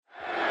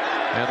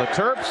And the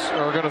Terps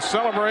are going to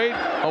celebrate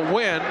a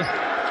win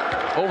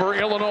over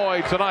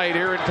Illinois tonight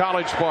here in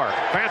College Park.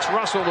 Vance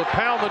Russell to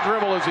pound the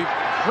dribble as he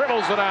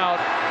dribbles it out.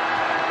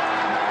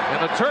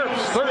 And the Terps,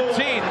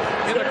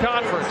 13th in the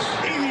conference,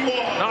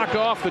 knock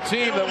off the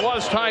team that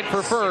was tied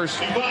for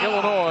first,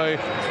 Illinois,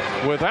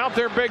 without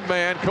their big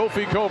man,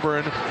 Kofi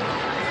Coburn.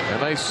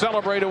 And they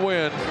celebrate a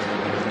win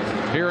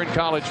here in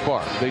College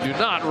Park. They do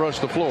not rush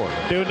the floor.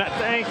 Do not.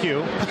 Thank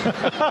you.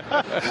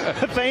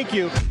 Thank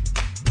you.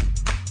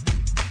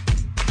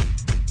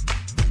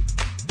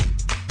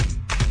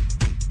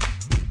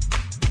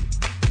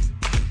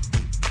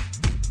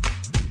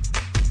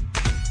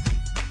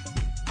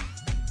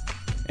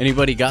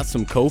 Anybody got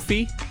some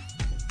Kofi?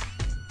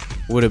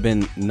 Would have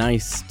been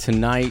nice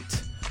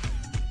tonight.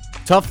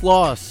 Tough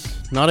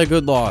loss, not a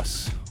good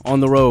loss on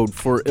the road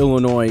for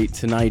Illinois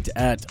tonight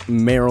at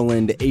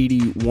Maryland,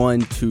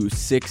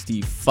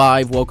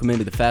 81-65. Welcome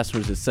into the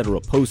Fasteners,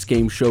 etc.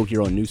 post-game show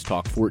here on News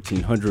Talk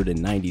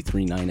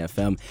 1493.9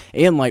 FM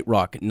and Light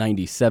Rock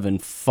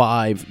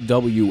 97.5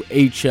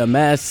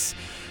 WHMS.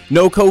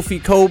 No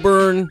Kofi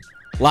Coburn.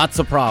 Lots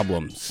of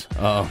problems.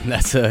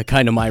 That's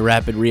kind of my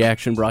rapid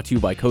reaction, brought to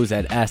you by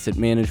Cozad Asset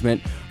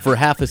Management. For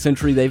half a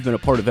century, they've been a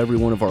part of every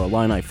one of our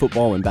Illini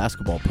football and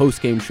basketball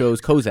postgame shows.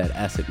 Cozad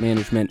Asset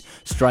Management,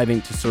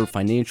 striving to serve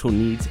financial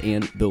needs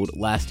and build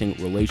lasting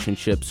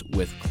relationships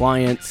with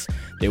clients.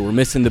 They were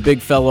missing the big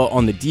fella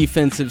on the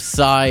defensive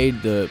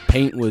side. The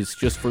paint was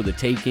just for the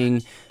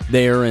taking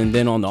there. And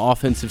then on the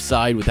offensive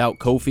side, without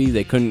Kofi,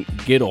 they couldn't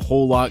get a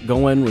whole lot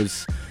going.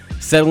 Was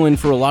settling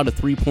for a lot of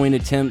three-point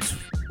attempts.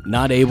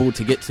 Not able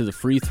to get to the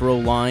free throw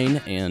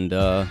line, and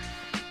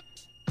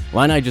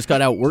Illini just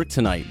got outworked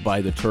tonight by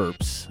the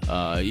Terps.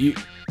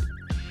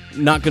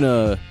 Not going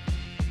to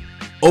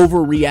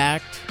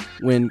overreact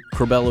when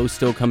Corbello's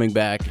still coming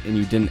back and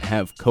you didn't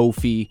have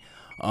Kofi,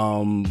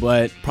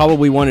 but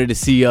probably wanted to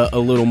see a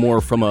little more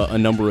from a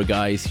number of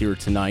guys here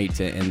tonight,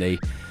 and they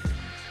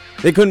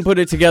couldn't put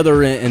it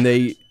together, and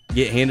they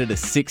get handed a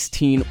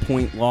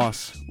 16-point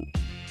loss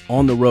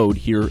on the road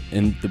here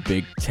in the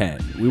Big Ten.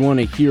 We want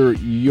to hear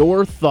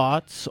your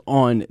thoughts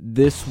on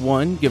this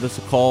one. Give us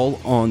a call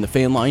on the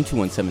fan line,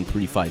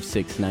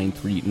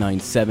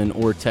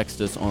 217-356-9397, or text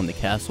us on the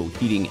Castle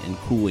Heating and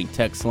Cooling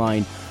text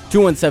line,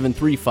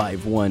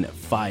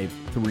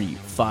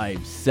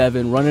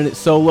 217-351-5357. Running it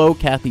solo.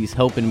 Kathy's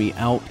helping me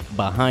out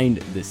behind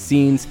the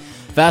scenes.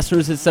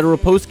 Fasteners, etc.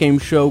 postgame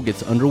show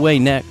gets underway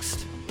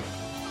next.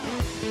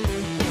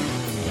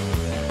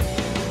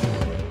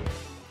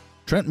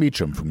 Trent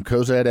Meacham from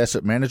Cozad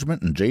Asset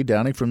Management and Jay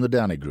Downey from the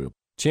Downey Group.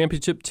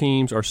 Championship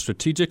teams are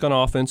strategic on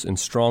offense and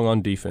strong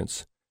on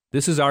defense.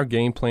 This is our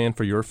game plan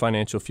for your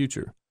financial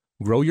future.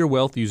 Grow your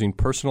wealth using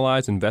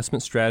personalized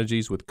investment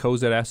strategies with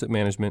Cozad Asset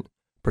Management.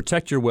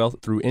 Protect your wealth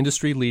through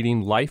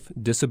industry-leading life,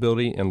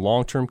 disability, and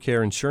long-term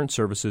care insurance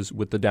services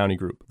with the Downey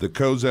Group. The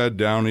Cozad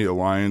Downey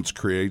Alliance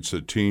creates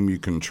a team you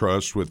can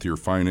trust with your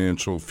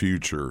financial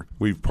future.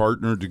 We've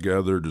partnered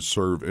together to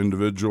serve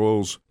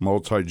individuals,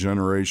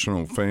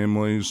 multi-generational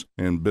families,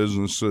 and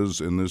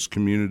businesses in this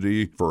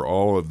community for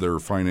all of their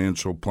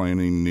financial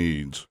planning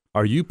needs.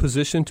 Are you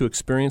positioned to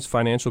experience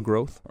financial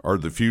growth? Are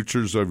the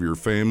futures of your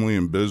family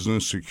and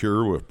business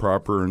secure with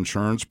proper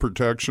insurance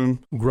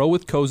protection? Grow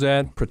with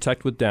Cozad,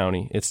 protect with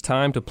Downey. It's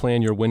time to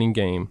plan your winning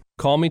game.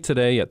 Call me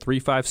today at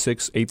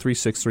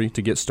 356-8363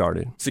 to get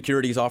started.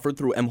 Securities offered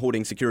through M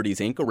Holding Securities,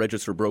 Inc., a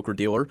registered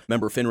broker-dealer,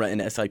 member FINRA and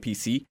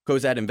SIPC.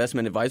 Cozad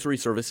Investment Advisory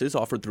Services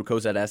offered through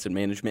Cozad Asset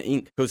Management,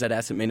 Inc. Cozad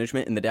Asset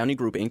Management and the Downey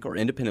Group, Inc. are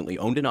independently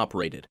owned and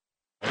operated.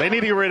 They need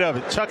to get rid of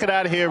it. Chuck it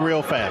out of here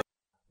real fast.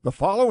 The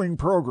following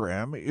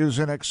program is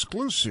an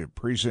exclusive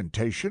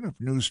presentation of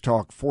News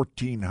Talk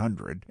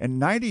 1400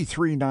 and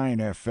 93.9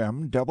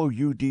 FM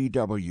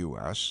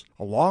WDWS,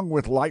 along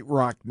with Light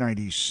Rock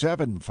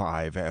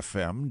 97.5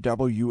 FM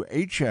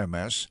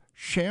WHMS,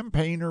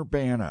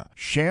 Champaign-Urbana,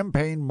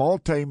 Champaign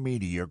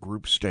Multimedia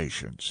Group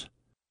stations.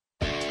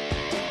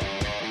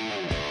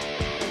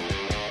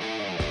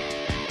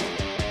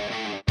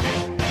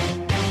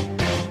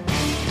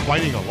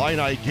 Fighting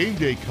Illini game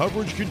day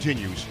coverage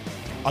continues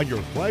on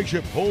your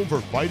flagship home for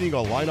Fighting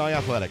Illini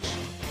athletics.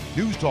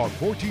 News Talk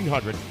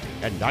 1400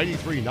 and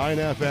 93.9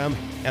 FM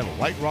and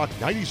Light Rock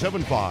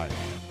 97.5.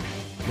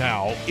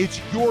 Now it's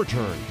your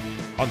turn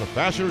on the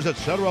Fasteners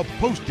Etc.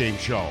 post-game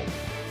show.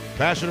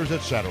 Fasteners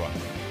Etc.,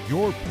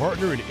 your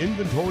partner in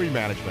inventory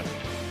management.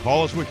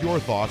 Call us with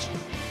your thoughts,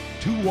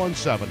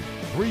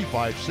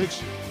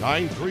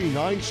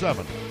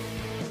 217-356-9397.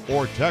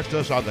 Or text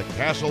us on the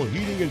Castle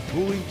Heating and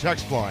Cooling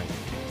text line,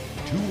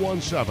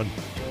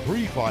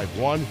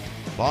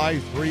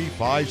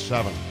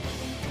 217-351-5357.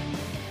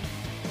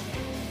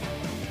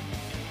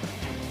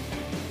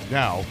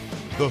 Now,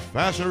 the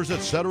Fasteners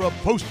Etc.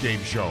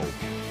 post-game show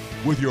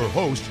with your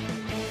host,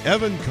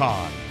 Evan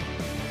Conn.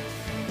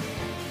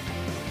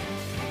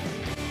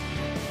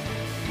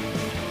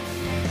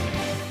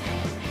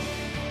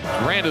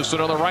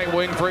 Grandison on the right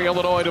wing for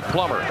Illinois to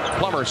Plummer.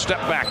 Plummer step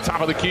back,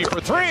 top of the key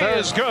for three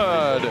is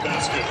good.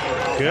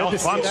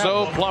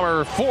 Alfonso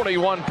Plummer,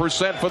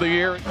 41% for the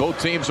year.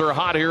 Both teams are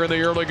hot here in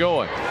the early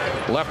going.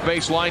 Left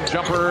baseline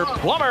jumper,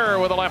 Plummer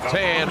with a left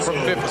hand from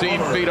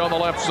 15 feet on the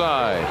left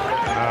side.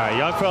 All right,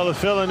 young fella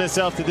feeling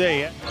himself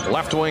today.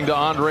 Left wing to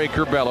Andre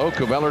Curbelo.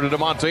 Curbelo to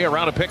DeMonte,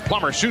 around a pick.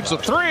 Plummer shoots a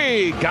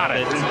three. Got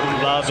it.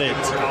 Love it.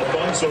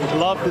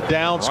 Love the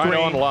down screen.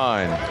 Right on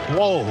line.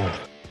 Whoa.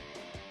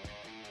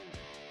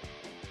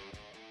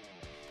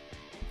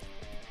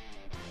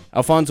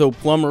 Alfonso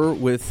Plummer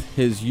with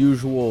his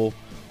usual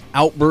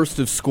outburst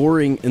of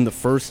scoring in the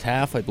first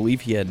half. I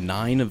believe he had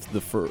 8 of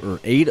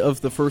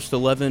the first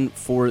 11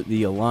 for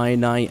the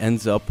Illini.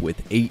 Ends up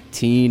with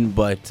 18,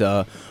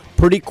 but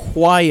pretty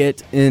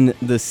quiet in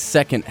the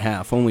second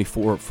half. Only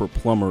 4 for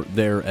Plummer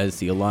there as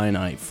the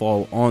Illini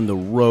fall on the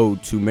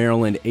road to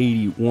Maryland,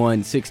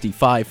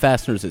 81-65.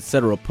 Fasteners,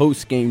 etc.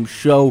 Post-game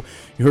show.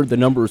 You heard the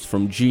numbers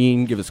from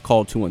Gene. Give us a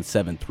call,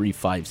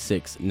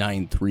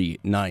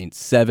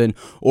 217-356-9397.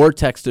 Or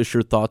text us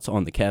your thoughts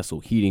on the Castle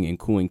Heating and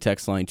Cooling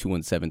text line,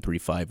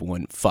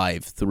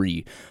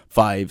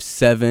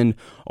 217-351-5357.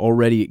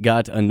 Already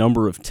got a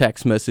number of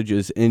text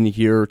messages in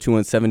here.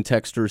 217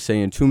 texter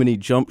saying too many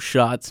jump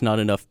shots, not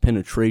enough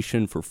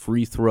penetration for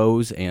free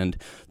throws, and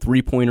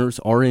three-pointers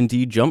are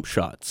indeed jump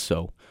shots.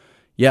 So,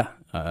 yeah,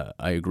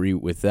 I agree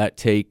with that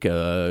take.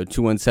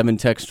 217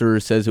 texter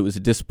says it was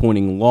a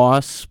disappointing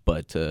loss,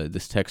 but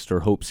this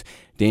texter hopes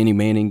Danny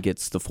Manning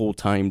gets the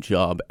full-time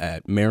job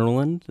at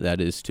Maryland. That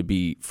is to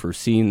be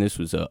foreseen. This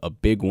was a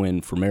big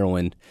win for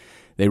Maryland.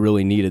 They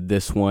really needed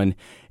this one.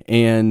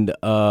 And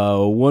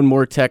one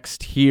more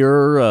text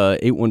here.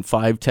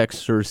 815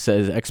 texter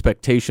says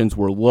expectations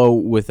were low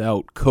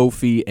without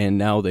Kofi, and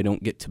now they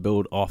don't get to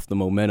build off the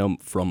momentum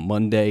from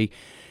Monday.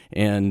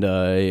 And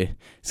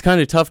it's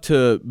kind of tough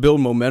to build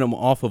momentum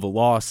off of a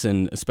loss,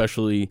 and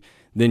especially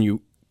then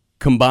you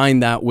combine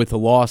that with a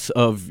loss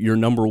of your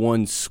number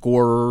one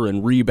scorer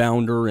and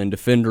rebounder and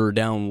defender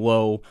down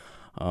low.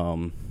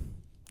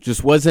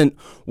 Just wasn't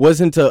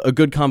a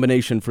good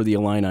combination for the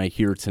Illini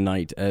here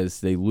tonight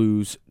as they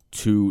lose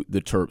to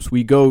the Terps.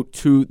 We go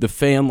to the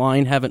fan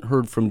line. Haven't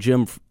heard from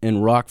Jim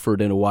in Rockford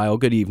in a while.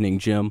 Good evening,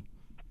 Jim.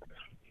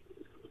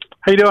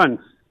 How you doing?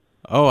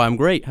 Oh, I'm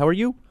great. How are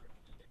you?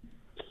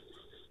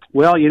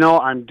 Well,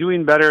 I'm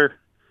doing better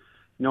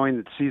knowing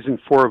that season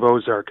 4 of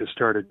Ozark has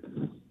started.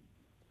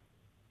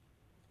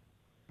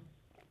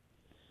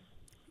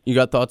 You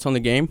got thoughts on the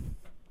game?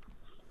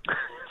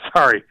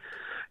 Sorry.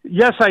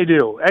 Yes, I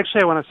do.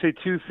 Actually, I want to say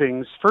 2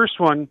 things. First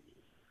one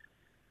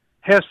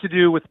has to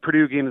do with the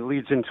Purdue game that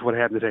leads into what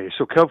happened today.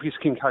 So Kofi's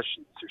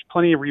concussions. There's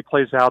plenty of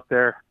replays out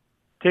there.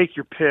 Take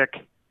your pick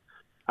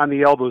on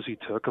the elbows he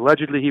took.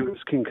 Allegedly, he was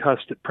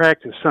concussed at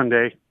practice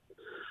Sunday,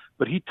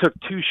 but he took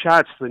 2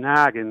 shots to the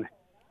noggin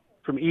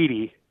from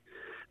Edie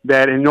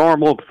that in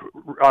normal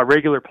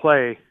regular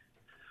play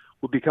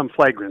would become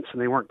flagrants,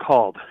 and they weren't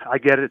called. I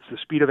get it. It's the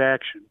speed of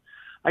action.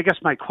 I guess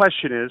my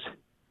question is,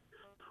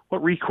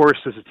 what recourse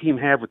does the team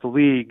have with the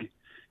league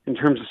in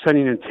terms of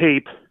sending in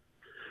tape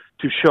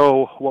to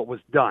show what was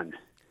done?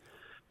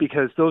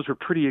 Because those were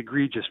pretty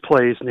egregious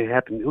plays, and they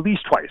happened at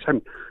least twice.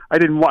 I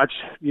didn't watch,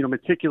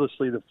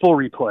 meticulously the full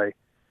replay,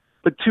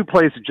 but 2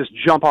 plays that just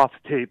jump off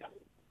the tape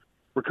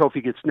where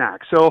Kofi gets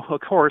knocked. So,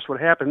 of course, what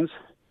happens,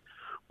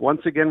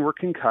 once again, we're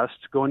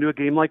concussed going to a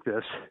game like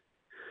this,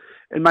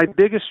 and my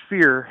biggest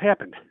fear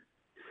happened,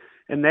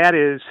 and that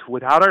is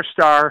without our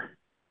star,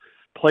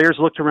 players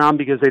looked around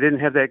because they didn't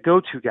have that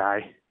go-to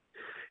guy,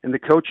 and the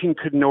coaching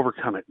couldn't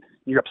overcome it.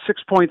 You're up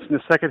 6 points in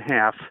the second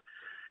half,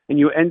 and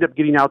you end up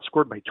getting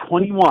outscored by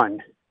 21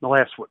 in the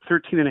last,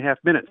 13 and a half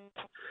minutes.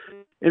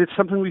 And it's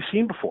something we've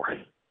seen before.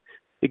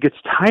 It gets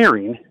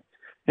tiring,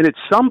 and at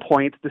some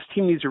point, this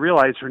team needs to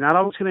realize they're not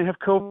always going to have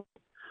Kobe.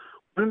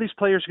 One of these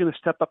players are going to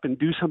step up and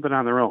do something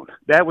on their own.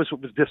 That was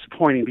what was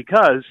disappointing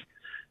because,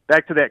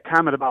 back to that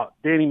comment about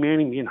Danny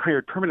Manning being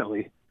hired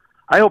permanently,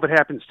 I hope it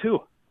happens too.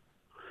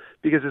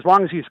 Because as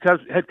long as he's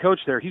head coach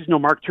there, he's no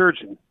Mark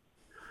Turgeon.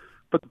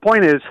 But the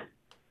point is,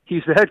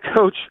 he's the head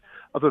coach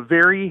of a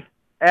very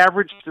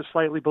average to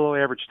slightly below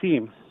average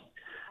team.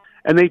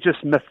 And they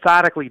just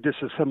methodically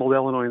disassembled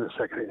Illinois in the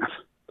second half.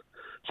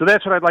 So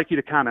that's what I'd like you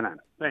to comment on.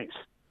 Thanks.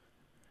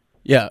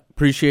 Yeah,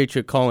 appreciate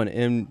you calling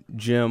in,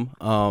 Jim.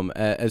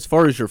 As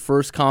far as your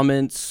first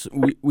comments,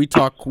 we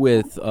talked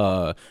with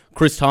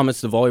Chris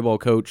Thomas, the volleyball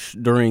coach,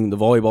 during the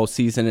volleyball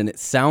season, and it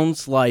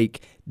sounds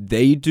like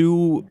they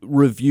do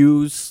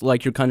reviews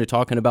like you're kind of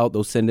talking about.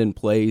 They'll send in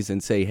plays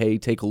and say, hey,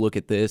 take a look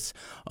at this.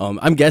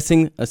 I'm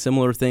guessing a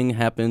similar thing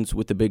happens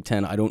with the Big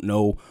Ten. I don't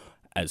know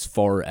as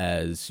far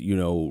as,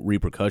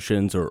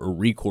 repercussions or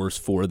recourse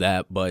for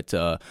that, but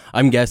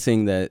I'm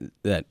guessing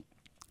that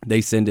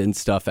They send in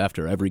stuff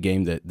after every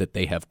game that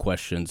they have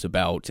questions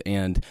about.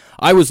 And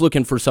I was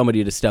looking for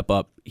somebody to step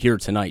up here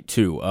tonight,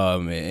 too.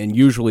 And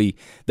usually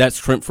that's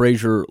Trent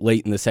Frazier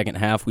late in the second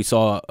half. We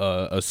saw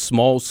a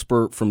small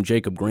spurt from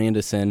Jacob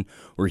Grandison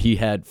where he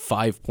had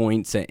 5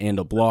 points and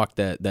a block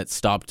that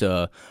stopped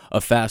a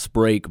fast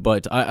break.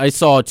 But I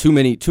saw too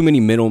many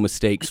middle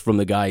mistakes from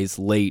the guys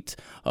late.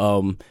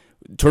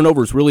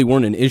 Turnovers really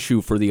weren't an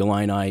issue for the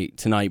Illini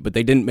tonight, but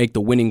they didn't make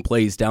the winning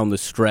plays down the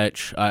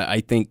stretch.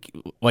 I think,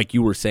 like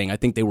you were saying, I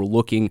think they were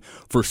looking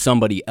for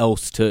somebody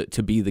else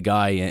to be the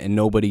guy, and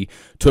nobody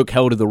took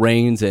held of the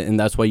reins, and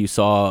that's why you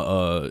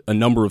saw a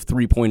number of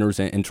three-pointers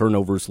and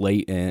turnovers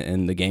late,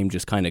 and the game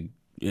just kind of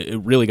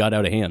it really got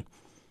out of hand.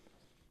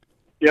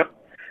 Yep.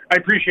 I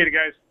appreciate it,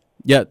 guys.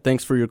 Yeah,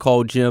 thanks for your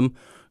call, Jim.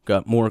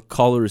 Got more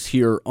callers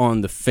here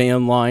on the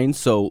fan line,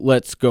 so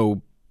let's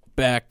go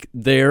back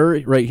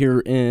there, right here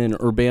in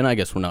Urbana. I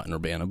guess we're not in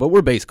Urbana, but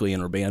we're basically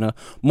in Urbana.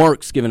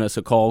 Mark's giving us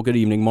a call. Good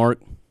evening, Mark.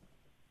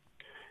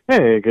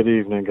 Hey, good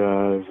evening,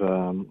 guys.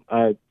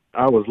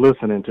 I was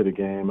listening to the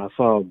game. I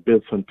saw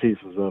bits and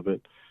pieces of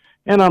it,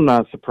 and I'm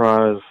not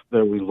surprised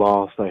that we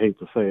lost. I hate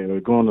to say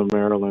it. Going to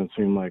Maryland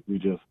seemed like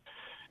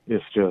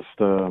it's just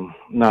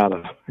not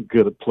a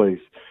good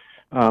place.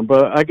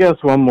 But I guess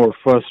what I'm more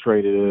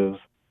frustrated is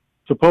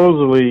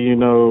supposedly,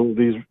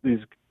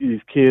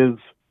 these kids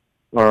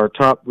are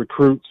top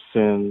recruits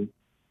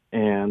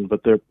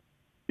but they're,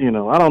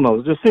 I don't know.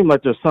 It just seems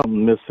like there's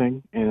something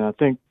missing, and I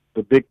think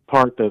the big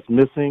part that's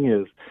missing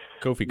is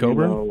Kofi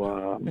Coburn.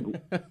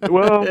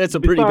 Well, that's a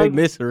pretty big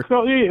miss, sir.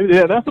 So,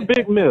 yeah, that's a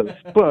big miss.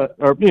 But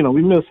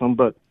we miss him,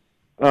 but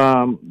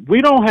we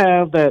don't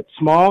have that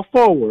small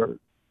forward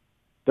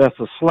that's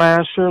a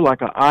slasher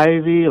like a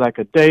Ivy, like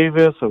a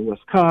Davis or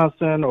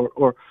Wisconsin,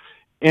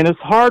 and it's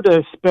hard to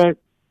expect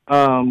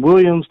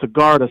Williams to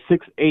guard a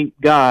 6'8"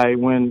 guy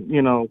when,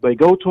 they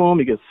go to him,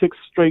 he gets 6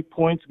 straight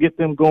points, get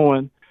them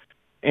going,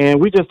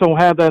 and we just don't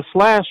have that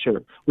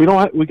slasher. We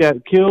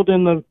got killed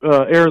in the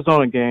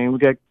Arizona game. We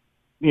got,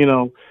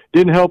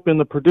 didn't help in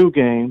the Purdue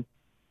game,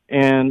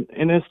 and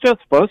it's just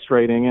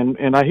frustrating.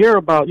 And I hear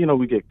about,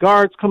 we get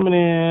guards coming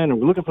in and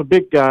we're looking for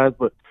big guys,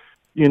 but,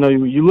 you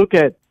look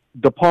at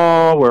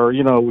DePaul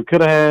where, we could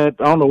have had,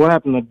 I don't know what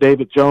happened to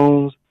David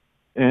Jones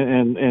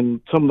and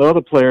some of the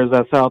other players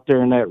that's out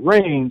there in that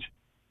range,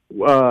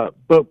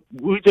 but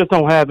we just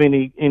don't have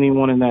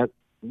anyone in that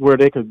where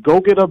they could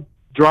go get a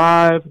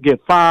drive, get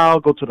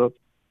fouled, go to the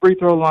free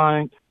throw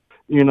line,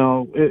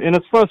 and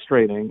it's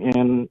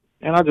frustrating.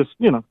 And I just,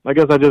 I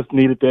guess I just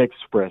needed to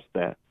express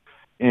that.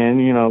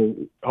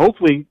 And,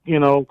 hopefully,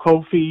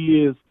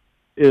 Kofi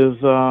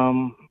is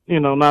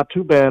not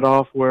too bad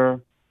off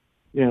where,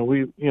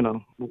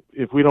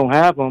 if we don't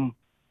have him,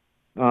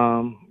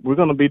 we're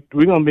gonna be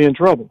in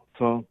trouble.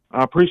 So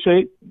I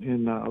appreciate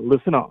and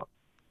listen up.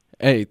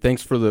 Hey,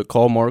 thanks for the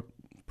call, Mark.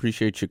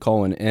 Appreciate you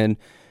calling. And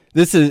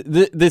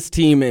this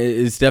team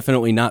is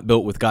definitely not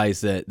built with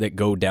guys that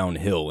go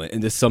downhill,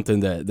 and this is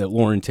something that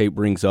Lauren Tate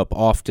brings up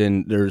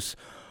often. There's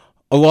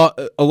a lot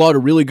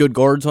of really good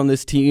guards on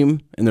this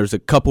team, and there's a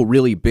couple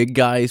really big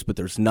guys, but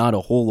there's not a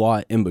whole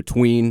lot in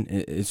between.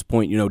 At this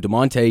point,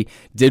 DeMonte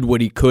did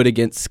what he could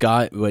against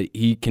Scott, but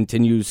he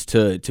continues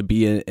to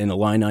be an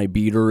Illini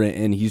beater,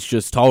 and he's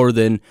just taller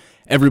than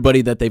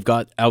everybody that they've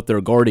got out there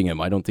guarding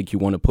him. I don't think you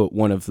want to put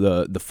one of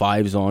the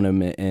fives on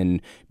him and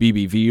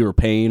BBV or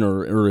Payne,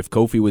 or if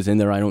Kofi was in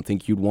there, I don't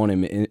think you'd want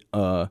him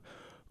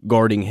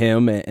guarding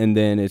him, and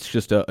then it's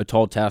just a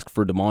tall task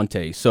for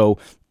DeMonte. So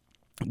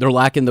they're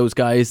lacking those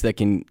guys that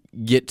can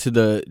get to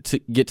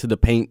the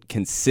paint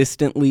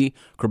consistently.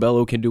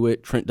 Corbello can do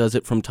it. Trent does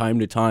it from time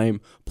to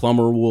time.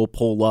 Plummer will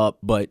pull up,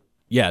 but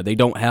yeah, they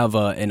don't have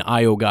an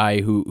IO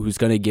guy who's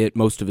going to get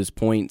most of his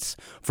points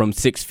from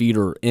 6 feet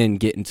or in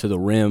getting to the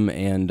rim.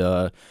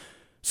 And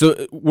so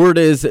word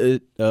is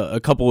a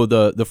couple of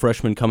the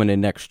freshmen coming in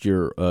next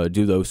year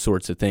do those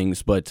sorts of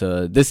things. But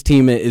this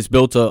team is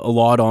built a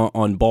lot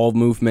on ball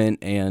movement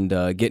and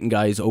getting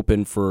guys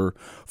open for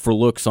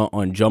looks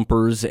on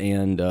jumpers,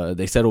 and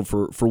they settled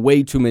for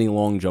way too many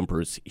long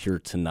jumpers here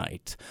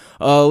tonight.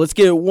 Let's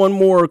get one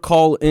more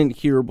call in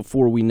here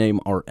before we name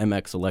our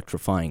MX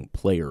Electrifying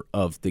Player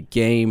of the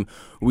Game.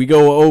 We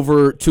go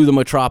over to the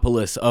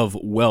metropolis of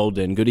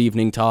Weldon. Good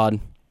evening, Todd.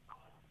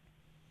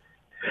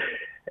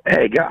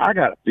 Hey, I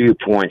got a few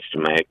points to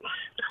make.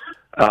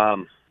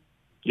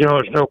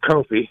 There's no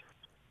Kofi,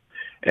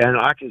 and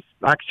I can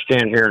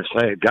stand here and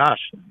say, gosh,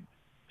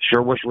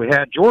 sure wish we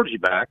had Georgie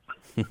back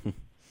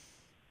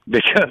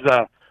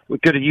because we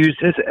could have used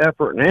his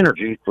effort and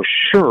energy for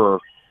sure.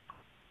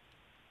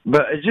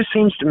 But it just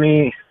seems to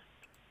me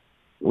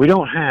we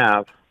don't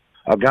have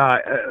a guy.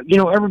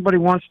 Everybody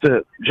wants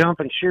to jump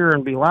and cheer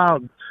and be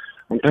loud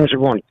when things are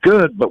going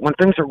good, but when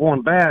things are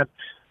going bad,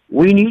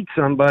 we need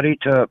somebody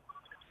to,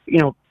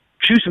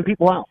 choose some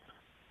people out,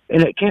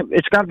 and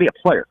it's got to be a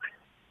player.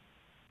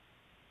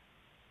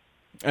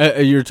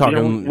 You're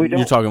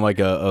talking like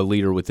a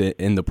leader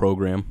in the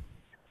program.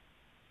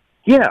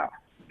 Yeah.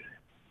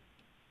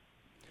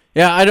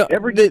 Yeah, I don't.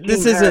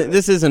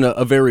 This isn't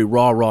a very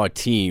raw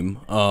team.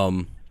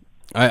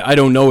 I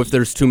don't know if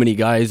there's too many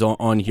guys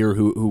on here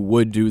who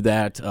would do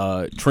that.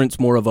 Trent's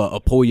more of a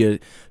pull you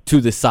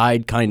to the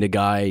side kind of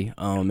guy,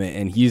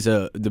 and he's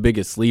the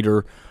biggest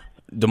leader.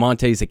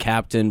 DeMonte's a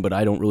captain, but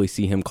I don't really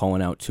see him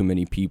calling out too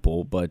many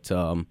people. But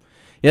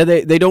yeah,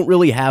 they don't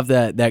really have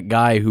that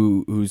guy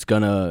who's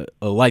gonna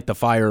light the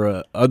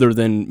fire, other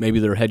than maybe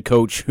their head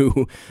coach,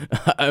 who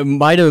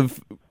might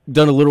have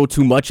done a little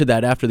too much of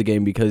that after the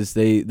game, because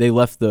they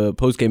left the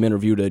post-game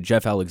interview to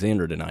Jeff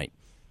Alexander tonight.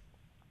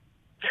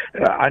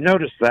 I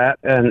noticed that,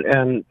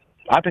 and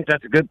I think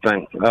that's a good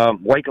thing.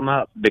 Wake them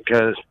up,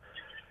 because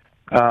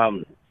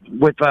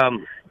with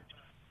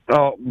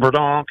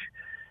Verdonk,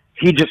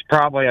 he just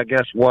probably, I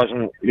guess,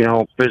 wasn't,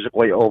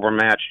 physically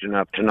overmatched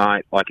enough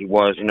tonight like he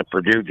was in the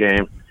Purdue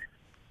game.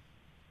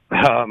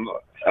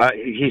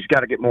 He's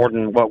got to get more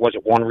than,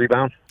 one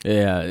rebound?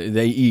 Yeah,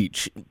 they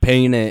each,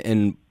 Payne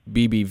and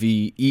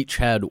BBV, each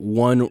had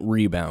 1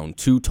 rebound,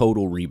 2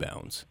 total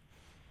rebounds.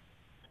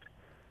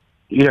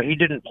 He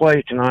didn't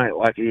play tonight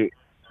like he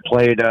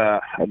played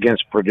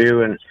against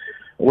Purdue, and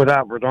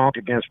without Verdonk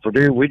against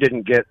Purdue, we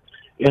didn't get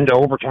into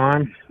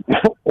overtime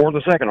or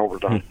the second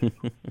overtime.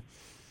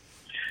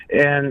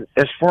 And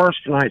as far as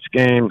tonight's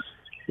game,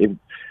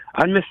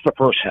 I missed the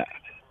first half.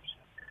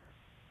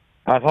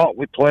 I thought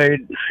we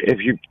played, if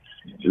you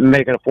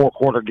make it a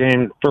 4-quarter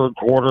game, third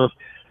quarter,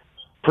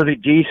 pretty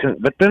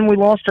decent, but then we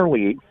lost our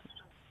lead,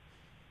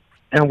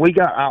 and we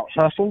got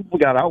out-hustled, we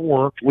got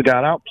outworked, we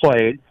got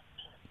outplayed.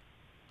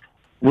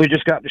 We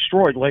just got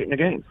destroyed late in the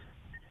game.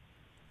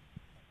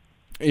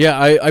 Yeah,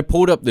 I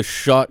pulled up the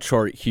shot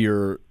chart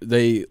here.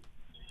 The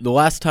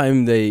last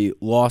time they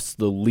lost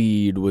the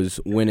lead was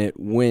when it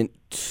went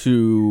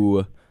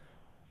to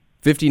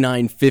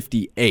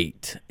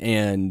 59-58,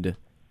 and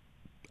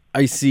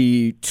I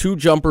see 2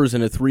 jumpers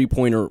and a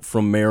 3-pointer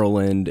from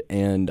Maryland,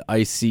 and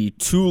I see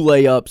 2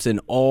 layups and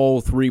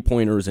all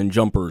 3-pointers and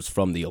jumpers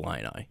from the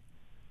Illini.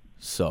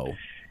 So,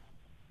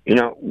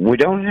 we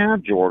don't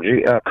have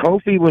Georgie.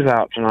 Kofi was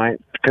out tonight,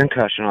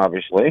 concussion,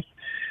 obviously,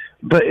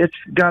 but it's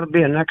got to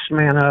be a next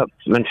man up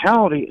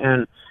mentality,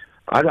 and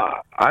I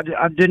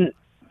didn't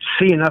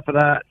see enough of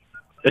that,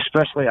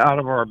 especially out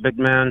of our big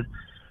men.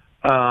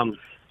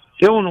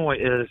 Illinois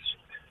is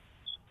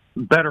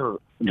better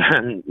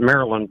than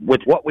Maryland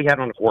with what we had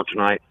on the court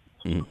tonight.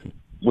 Mm-hmm.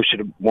 We should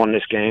have won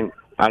this game.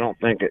 I don't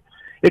think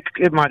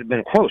it might have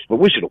been close, but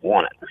we should have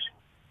won it.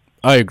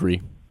 I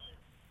agree.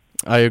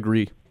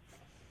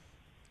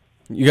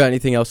 You got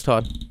anything else,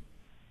 Todd?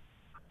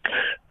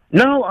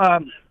 No, I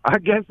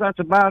guess that's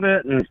about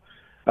it. And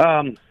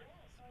I'd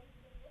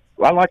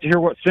like to hear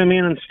what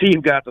Simeon and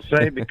Steve got to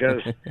say,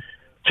 because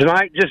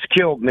tonight just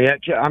killed me.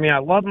 I mean, I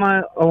love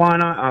my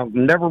Illini. I'll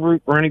never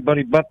root for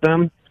anybody but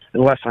them,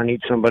 unless I need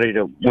somebody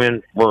to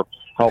win or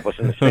help us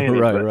in the standings.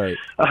 Right.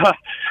 I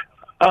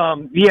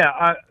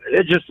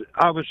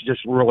was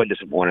just really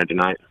disappointed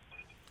tonight.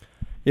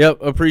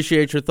 Yep,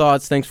 appreciate your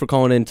thoughts. Thanks for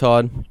calling in,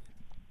 Todd.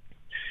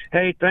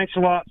 Hey, thanks a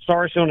lot.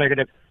 Sorry, so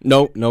negative.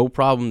 No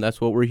problem.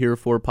 That's what we're here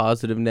for,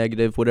 positive,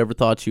 negative. Whatever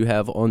thoughts you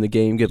have on the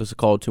game, give us a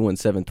call,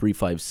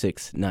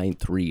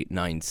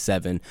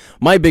 217-356-9397.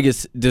 My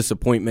biggest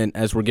disappointment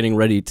as we're getting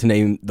ready to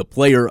name the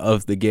player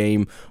of the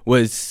game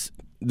was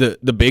the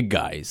big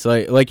guys.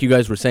 Like you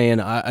guys were saying,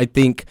 I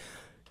think,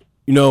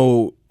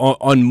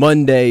 on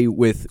Monday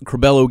with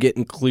Crabello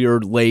getting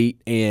cleared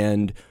late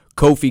and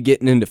Kofi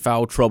getting into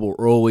foul trouble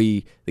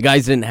early, the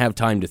guys didn't have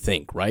time to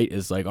think, right?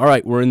 It's like, all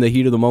right, we're in the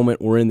heat of the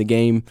moment, we're in the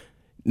game,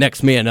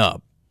 next man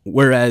up.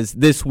 Whereas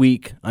this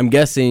week, I'm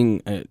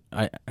guessing,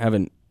 I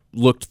haven't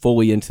looked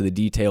fully into the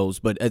details,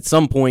 but at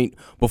some point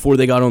before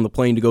they got on the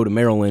plane to go to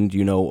Maryland,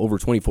 over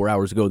 24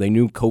 hours ago, they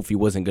knew Kofi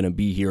wasn't going to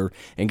be here,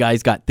 and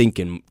guys got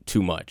thinking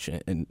too much.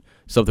 And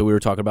something we were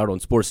talking about on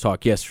Sports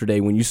Talk yesterday,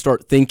 when you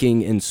start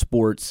thinking in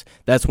sports,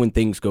 that's when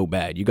things go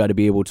bad. You got to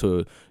be able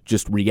to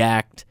just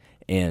react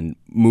and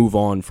move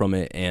on from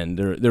it, and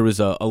there was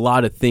a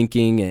lot of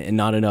thinking and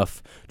not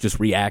enough just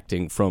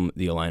reacting from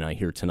the Illini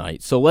here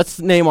tonight. So let's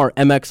name our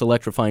MX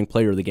Electrifying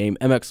Player of the Game.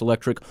 MX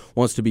Electric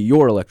wants to be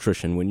your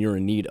electrician when you're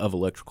in need of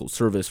electrical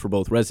service for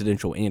both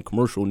residential and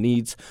commercial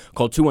needs.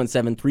 Call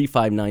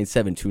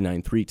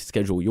 217-359-7293 to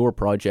schedule your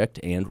project,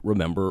 and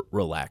remember,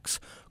 relax.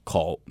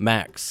 Call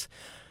Max.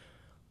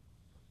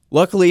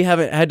 Luckily,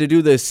 haven't had to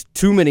do this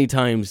too many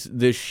times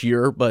this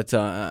year, but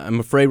I'm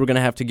afraid we're going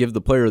to have to give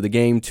the player of the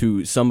game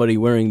to somebody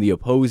wearing the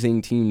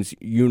opposing team's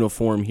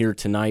uniform here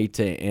tonight.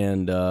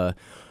 And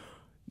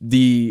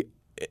the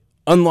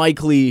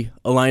unlikely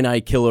Illini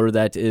killer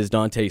that is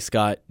Dante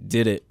Scott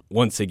did it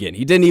once again.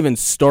 He didn't even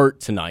start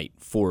tonight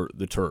for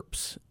the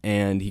Terps,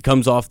 and he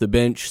comes off the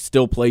bench,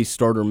 still plays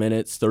starter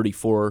minutes,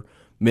 34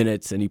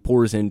 minutes, and he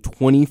pours in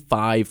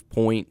 25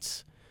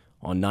 points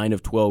on 9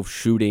 of 12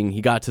 shooting.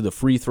 He got to the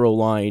free throw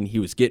line. He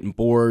was getting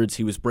boards.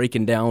 He was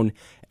breaking down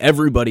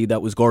everybody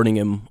that was guarding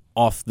him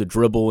off the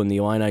dribble, and the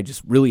Illini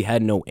just really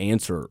had no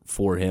answer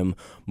for him,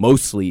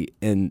 mostly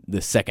in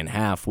the second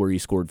half where he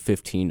scored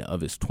 15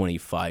 of his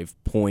 25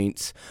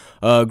 points.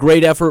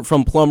 Great effort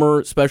from Plummer,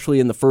 especially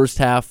in the first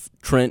half.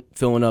 Trent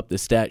filling up the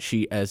stat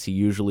sheet as he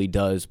usually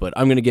does, but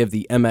I'm going to give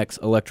the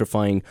MX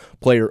electrifying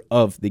player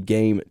of the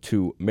game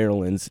to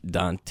Maryland's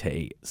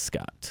Dante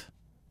Scott.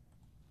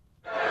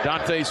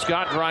 Dante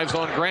Scott drives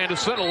on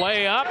Grandison.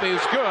 Layup is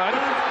good.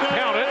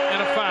 Count it,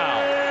 and a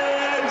foul.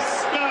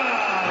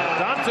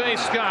 Dante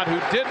Scott, who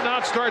did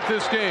not start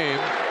this game,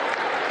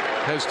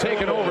 has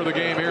taken over the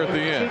game here at the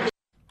end.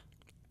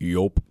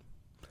 Yup.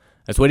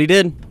 That's what he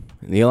did.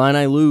 The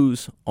Illini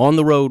lose on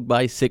the road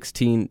by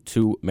 16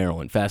 to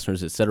Maryland.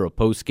 Fasteners, etc.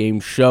 Post-game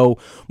show.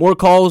 More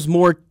calls,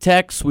 more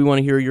texts. We want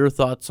to hear your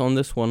thoughts on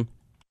this one.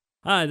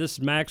 Hi, this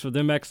is Max with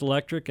MX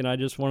Electric, and I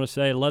just want to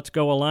say, let's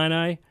go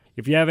Illini.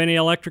 If you have any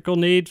electrical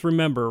needs,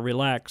 remember,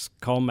 relax,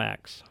 call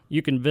Max.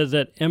 You can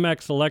visit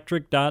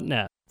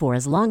mxelectric.net. For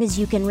as long as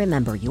you can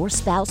remember, your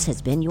spouse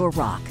has been your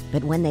rock.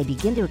 But when they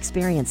begin to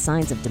experience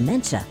signs of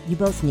dementia, you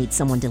both need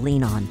someone to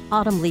lean on.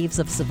 Autumn Leaves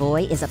of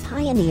Savoy is a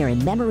pioneer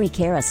in memory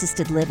care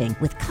assisted living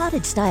with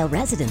cottage-style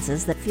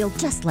residences that feel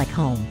just like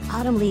home.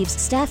 Autumn Leaves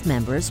staff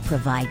members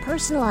provide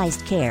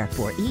personalized care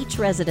for each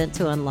resident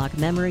to unlock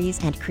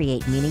memories and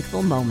create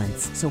meaningful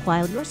moments. So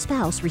while your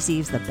spouse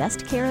receives the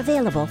best care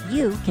available,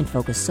 you can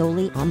focus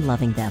solely on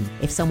loving them.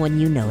 If someone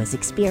you know is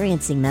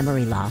experiencing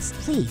memory loss,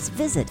 please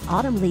visit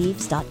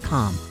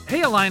autumnleaves.com.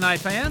 Hey Illini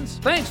fans,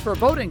 thanks for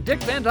voting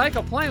Dick Van Dyke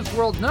Appliance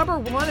World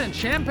 #1 in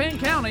Champaign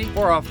County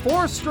for a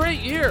 4th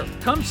straight year.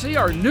 Come see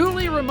our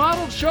newly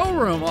remodeled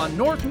showroom on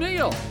North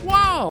Neal.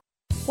 Wow!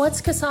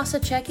 What's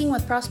Kasasa Checking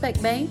with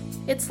Prospect Bank?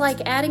 It's like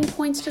adding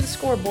points to the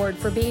scoreboard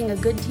for being a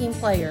good team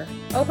player.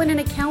 Open an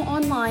account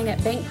online at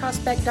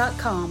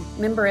bankprospect.com,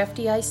 member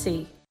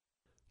FDIC.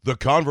 The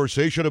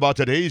conversation about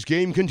today's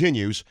game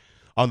continues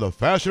on the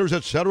Fasteners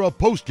Etc.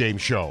 post-game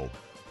show.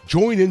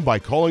 Join in by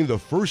calling the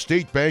First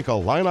State Bank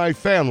Illini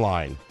fan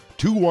line,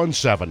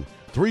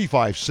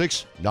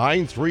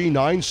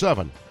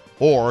 217-356-9397,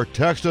 or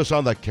text us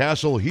on the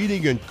Castle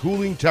Heating and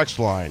Cooling text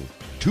line,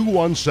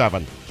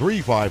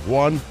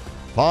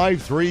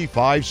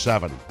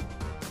 217-351-5357.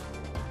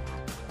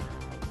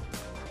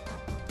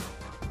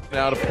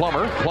 Now to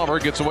Plummer. Plummer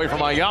gets away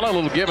from Ayala. A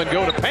little give and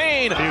go to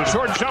Payne.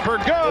 Short jumper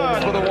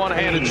good with a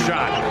one-handed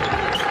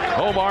shot.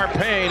 Omar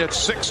Payne at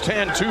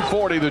 6'10",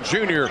 240, the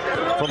junior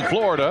from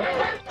Florida.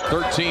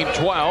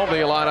 13-12,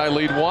 the Illini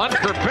lead one.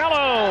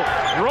 Curbelo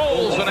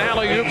rolls an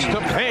alley-oops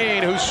to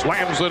Payne, who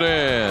slams it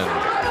in.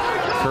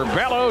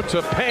 Curbelo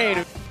to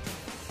Payne.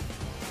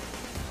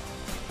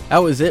 That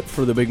was it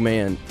for the big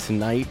man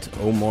tonight.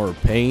 Omar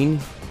Payne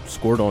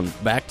scored on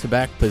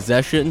back-to-back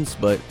possessions,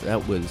 but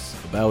that was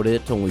about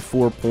it. Only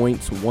 4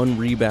 points, 1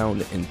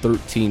 rebound in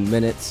 13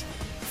 minutes.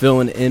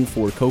 Filling in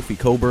for Kofi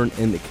Coburn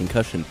in the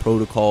concussion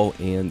protocol,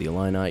 and the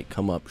Illini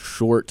come up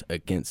short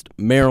against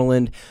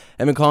Maryland.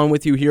 Evan Conn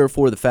with you here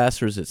for the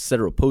Fasteners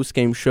Etc.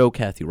 postgame show.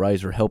 Kathy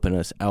Reiser helping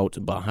us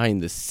out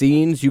behind the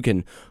scenes. You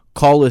can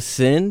call us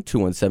in,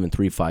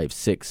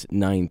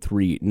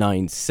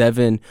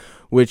 217-356-9397,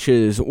 which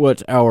is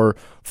what our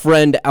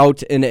friend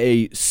out in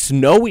a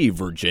snowy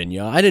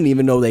Virginia. I didn't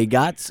even know they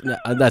got,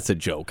 that's a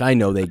joke. I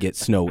know they get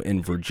snow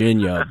in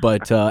Virginia,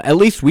 but at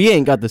least we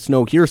ain't got the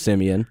snow here,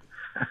 Simeon.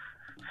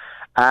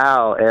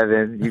 Ow,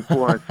 Evan, you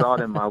pouring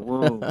salt in my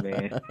wound,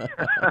 man.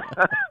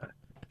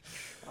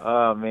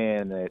 Oh,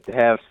 man, to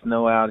have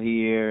snow out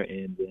here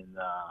and then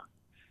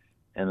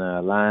a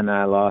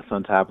Illini loss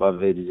on top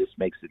of it, it just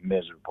makes it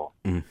miserable.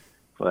 Mm.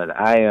 But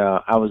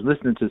I was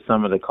listening to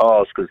some of the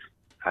calls because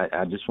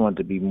I just wanted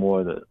to be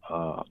more to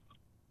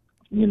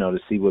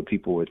see what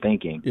people were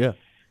thinking. Yeah.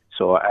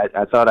 So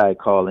I thought I'd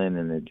call in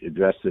and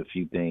address a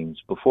few things.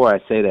 Before I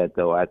say that,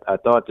 though, I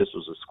thought this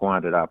was a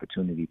squandered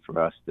opportunity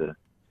for us to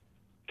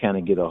kind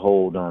of get a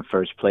hold on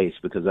first place,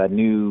 because I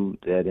knew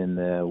that in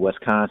the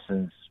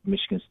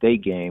Wisconsin-Michigan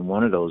State game,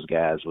 one of those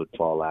guys would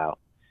fall out,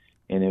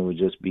 and it would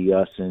just be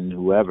us and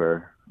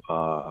whoever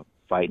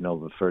fighting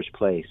over first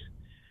place.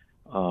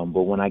 But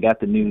when I got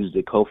the news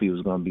that Kofi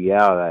was going to be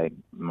out,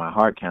 my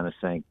heart kind of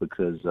sank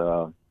because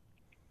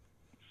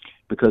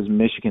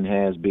Michigan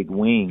has big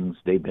wings.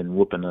 They've been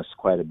whooping us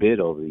quite a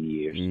bit over the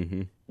years,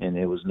 and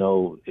it was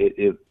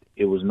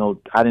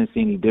I didn't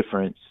see any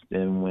difference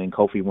than when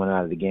Kofi went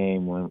out of the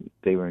game when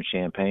they were in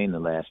Champaign the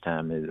last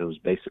time. It was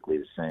basically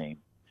the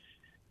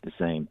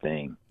same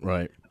thing.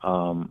 Right.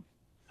 I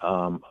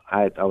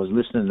was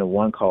listening to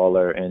one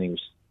caller, and he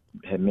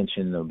had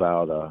mentioned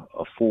about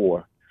a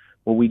 4.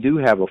 Well, we do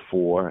have a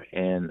 4,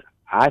 and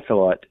I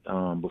thought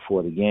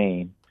before the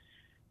game,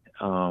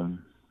 and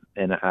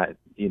I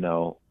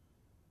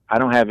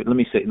don't have it. Let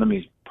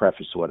me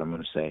preface what I'm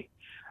going to say.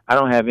 I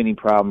don't have any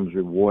problems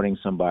rewarding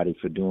somebody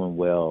for doing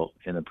well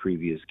in a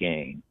previous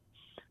game,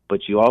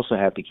 but you also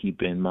have to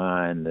keep in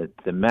mind that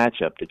the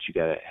matchup that you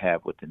got to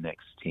have with the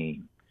next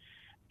team.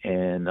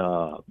 And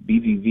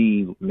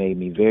BVV made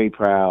me very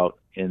proud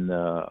in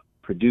the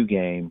Purdue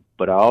game,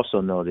 but I also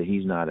know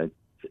that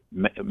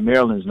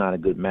Maryland's not a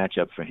good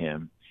matchup for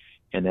him.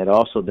 and that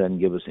also doesn't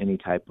give us any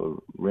type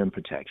of rim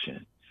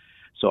protection.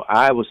 So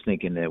I was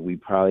thinking that we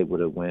probably would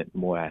have went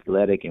more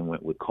athletic and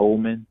went with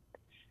Coleman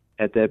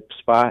at that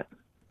spot.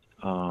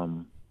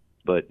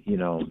 But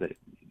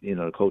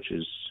the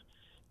coaches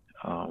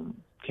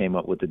came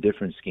up with a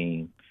different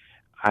scheme.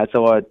 I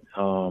thought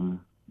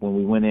when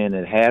we went in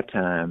at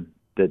halftime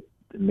that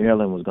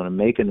Maryland was going to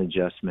make an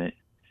adjustment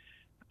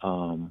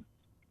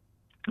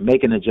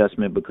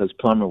because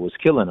Plummer was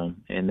killing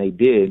them, and they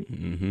did.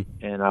 Mm-hmm.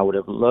 And I would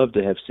have loved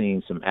to have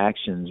seen some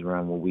actions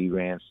around where we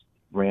ran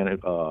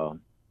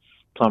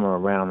Plummer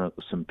around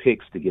with some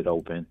picks to get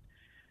open.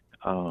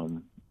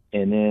 And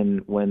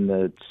then when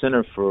the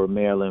center for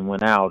Maryland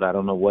went out, I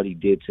don't know what he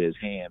did to his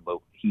hand, but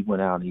he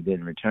went out and he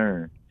didn't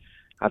return.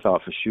 I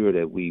thought for sure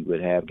that we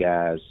would have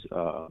guys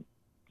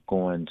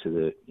going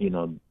to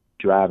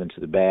driving to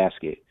the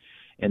basket.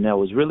 And that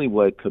was really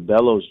what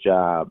Cabello's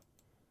job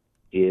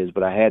is,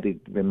 but I had to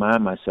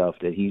remind myself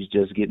that he's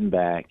just getting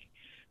back.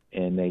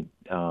 And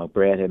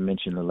Brad had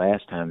mentioned the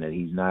last time that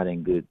he's not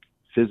in good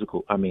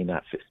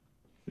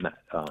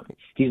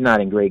he's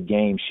not in great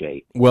game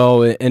shape.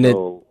 Well,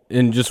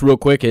 and just real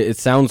quick, it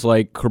sounds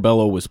like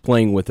Curbelo was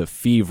playing with a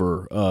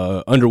fever.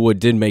 Underwood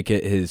did make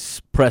it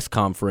his press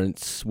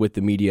conference with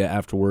the media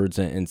afterwards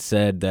and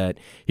said that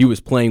he was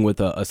playing with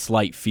a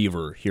slight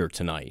fever here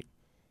tonight.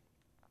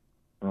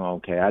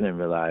 Okay, I didn't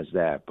realize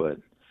that, but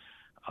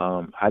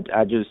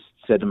I just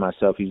said to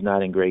myself he's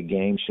not in great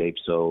game shape,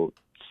 so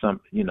that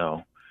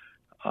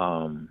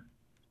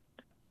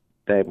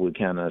would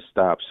kind of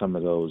stop some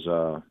of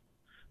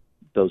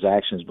those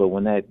actions. But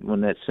when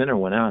that center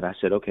went out, I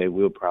said, okay,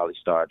 we'll probably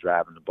start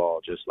driving the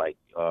ball just like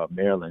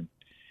Maryland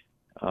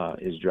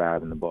is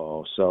driving the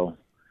ball. So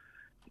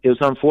it was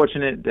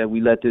unfortunate that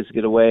we let this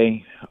get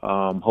away.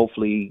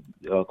 Hopefully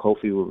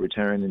Kofi will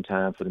return in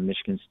time for the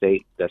Michigan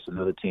State. That's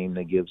another team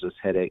that gives us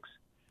headaches.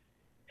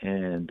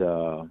 And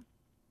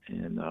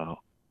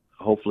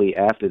hopefully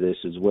after this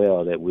as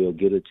well that we'll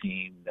get a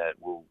team that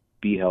will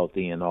be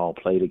healthy and all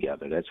play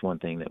together. That's one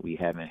thing that we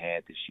haven't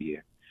had this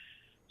year.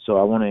 So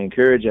I want to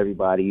encourage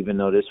everybody, even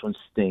though this one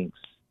stinks,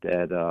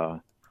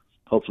 that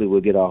hopefully we'll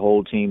get our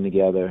whole team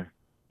together.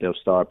 They'll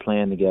start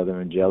playing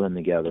together and gelling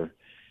together,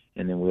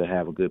 and then we'll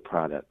have a good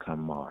product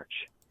come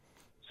March.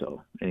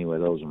 So anyway,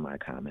 those are my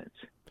comments.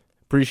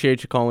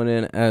 Appreciate you calling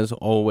in, as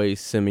always,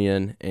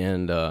 Simeon.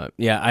 And,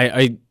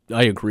 I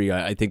agree.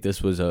 I think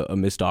this was a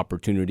missed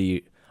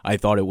opportunity. I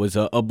thought it was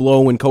a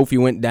blow when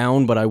Kofi went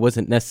down, but I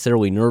wasn't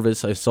necessarily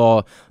nervous. I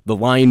saw the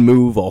line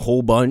move a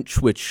whole bunch,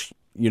 which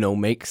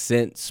makes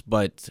sense,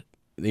 but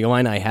the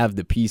Illini have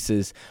the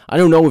pieces. I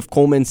don't know if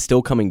Coleman's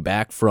still coming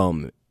back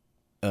from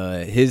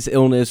his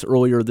illness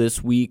earlier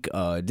this week.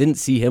 Didn't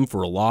see him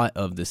for a lot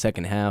of the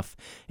second half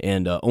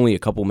and only a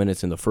couple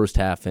minutes in the first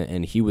half,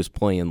 and he was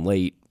playing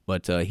late.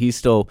 But he's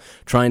still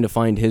trying to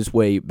find his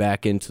way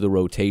back into the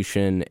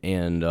rotation.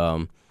 And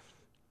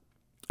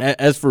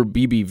as for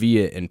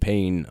BBV and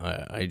Payne,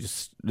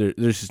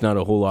 there's just not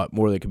a whole lot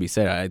more that could be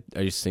said.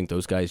 I just think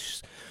those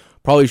guys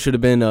probably should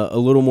have been a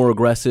little more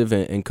aggressive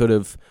and could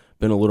have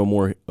been a little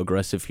more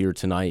aggressive here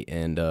tonight,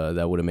 and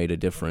that would have made a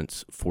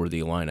difference for the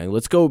Illini.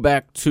 Let's go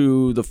back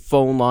to the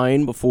phone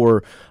line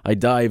before I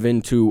dive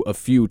into a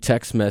few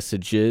text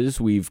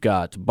messages. We've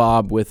got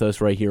Bob with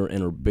us right here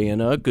in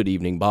Urbana. Good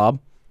evening, Bob.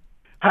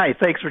 Hi,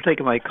 thanks for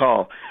taking my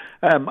call.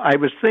 I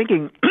was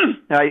thinking,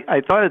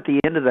 I thought at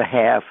the end of the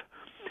half,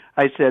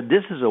 I said,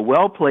 this is a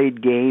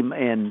well-played game,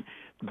 and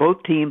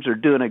both teams are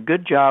doing a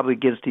good job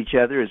against each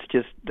other. It's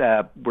just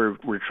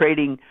we're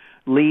trading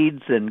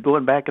leads and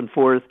going back and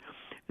forth.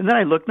 And then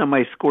I looked on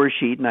my score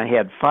sheet, and I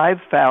had 5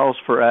 fouls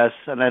for us,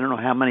 and I don't know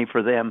how many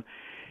for them.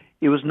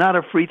 It was not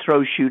a free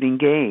throw shooting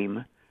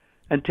game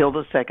until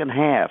the second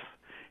half.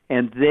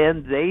 And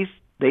then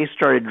they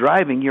started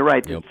driving. You're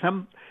right. Yep.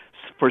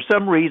 For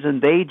some reason,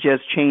 they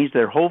just changed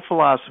their whole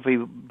philosophy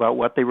about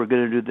what they were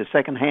going to do the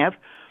second half.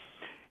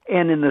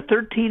 And in the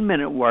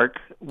 13-minute mark,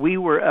 we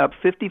were up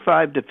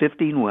 55 to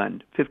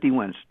 51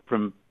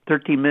 from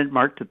 13-minute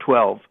mark to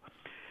 12.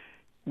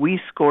 We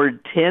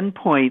scored 10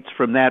 points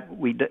from that.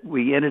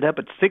 We ended up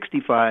at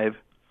 65.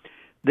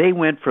 They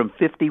went from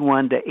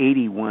 51 to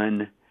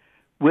 81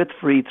 with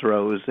free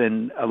throws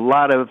and a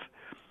lot of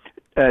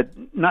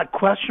not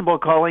questionable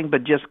calling,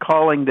 but just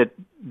calling that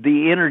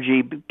the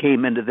energy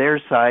came into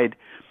their side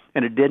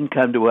and it didn't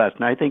come to us.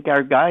 And I think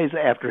our guys,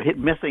 after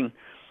missing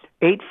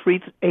 8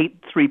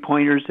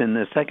 3-pointers in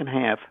the second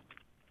half,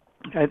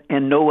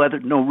 and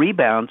no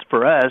rebounds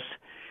for us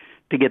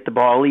to get the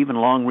ball, even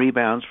long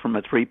rebounds from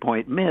a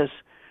 3-point miss,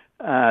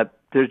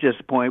 there's just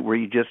a point where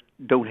you just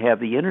don't have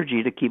the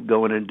energy to keep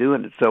going and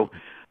doing it. So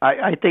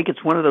I think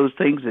it's one of those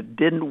things that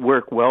didn't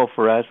work well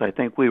for us. I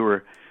think we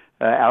were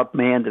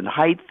outmanned in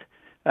height,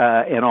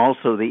 and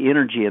also the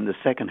energy in the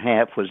second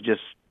half was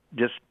just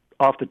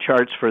off the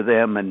charts for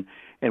them, and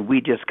we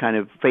just kind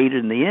of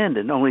faded in the end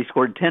and only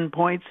scored 10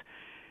 points,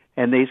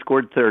 and they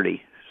scored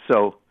 30.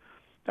 So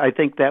I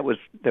think that was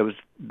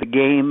the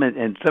game,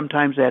 and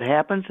sometimes that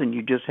happens, and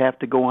you just have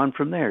to go on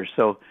from there.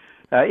 So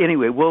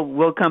anyway,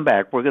 we'll come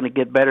back. We're going to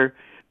get better.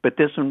 But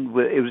this one,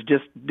 it was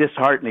just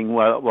disheartening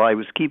while I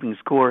was keeping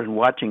score and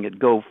watching it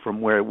go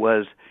from where it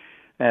was.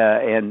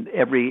 And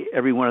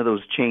every one of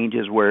those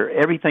changes where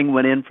everything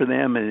went in for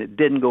them and it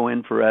didn't go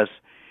in for us,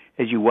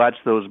 as you watch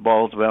those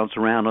balls bounce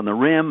around on the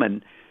rim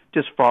and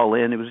just fall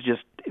in. It was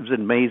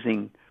an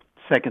amazing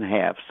second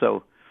half.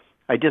 So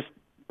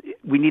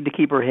we need to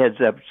keep our heads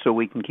up so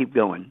we can keep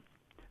going.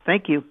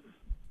 Thank you.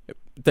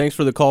 Thanks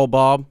for the call,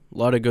 Bob. A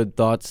lot of good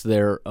thoughts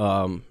there.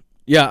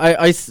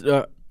 As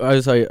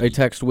I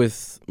text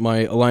with my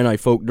Illini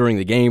folk during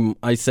the game,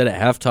 I said at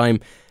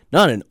halftime,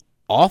 not an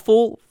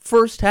awful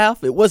first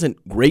half. It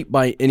wasn't great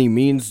by any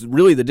means.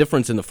 Really, the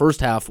difference in the first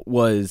half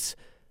was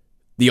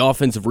the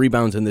offensive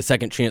rebounds and the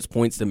second chance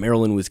points that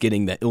Maryland was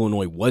getting that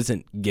Illinois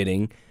wasn't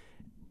getting,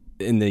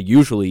 and they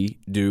usually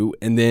do.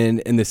 And then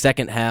in the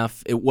second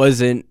half, it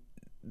wasn't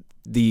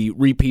the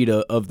repeat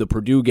of the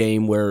Purdue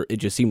game where it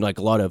just seemed like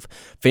a lot of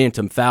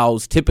phantom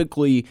fouls.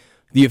 Typically,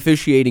 the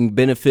officiating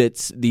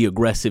benefits the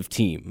aggressive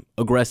team.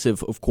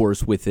 Aggressive, of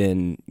course,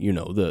 within,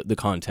 the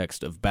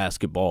context of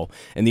basketball.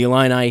 And the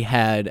Illini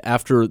had,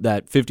 after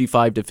that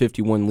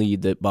 55-51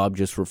 lead that Bob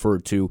just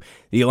referred to,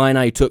 the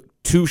Illini took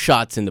 2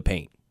 shots in the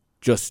paint.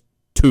 Just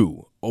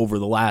 2 over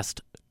the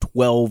last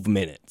 12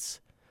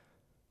 minutes.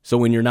 So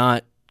when you're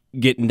not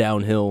getting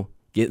downhill,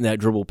 getting that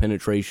dribble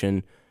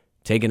penetration,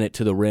 taking it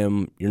to the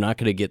rim, you're not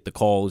going to get the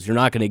calls. You're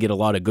not going to get a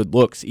lot of good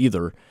looks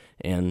either.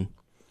 And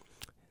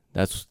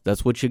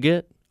that's what you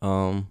get.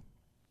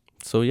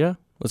 So yeah,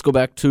 let's go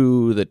back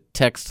to the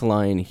text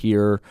line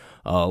here.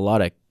 A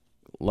lot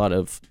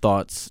of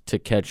thoughts to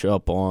catch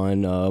up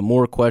on.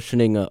 More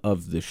questioning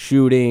of the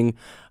shooting.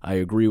 I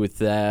agree with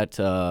that.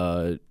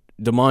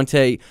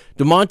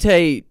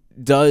 DeMonte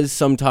does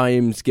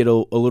sometimes get a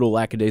little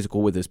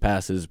lackadaisical with his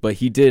passes, but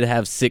he did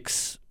have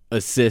 6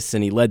 assists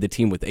and he led the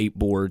team with 8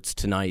 boards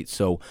tonight.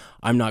 So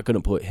I'm not going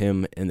to put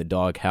him in the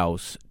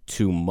doghouse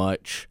too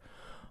much.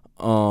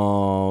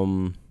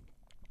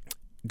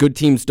 Good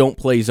teams don't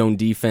play zone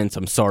defense.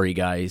 I'm sorry,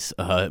 guys.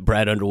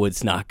 Brad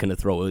Underwood's not going to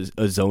throw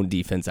a zone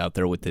defense out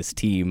there with this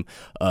team,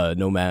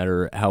 no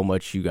matter how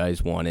much you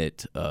guys want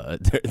it.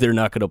 They're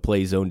not going to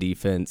play zone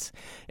defense.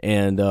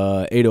 And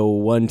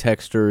 801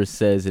 Texter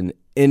says an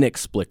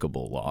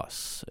inexplicable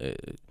loss.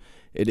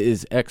 It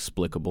is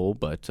explicable,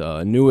 but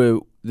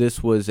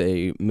this was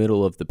a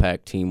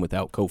middle-of-the-pack team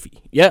without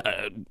Kofi. Yeah,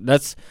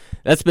 that's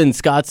been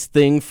Scott's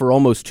thing for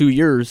almost 2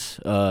 years.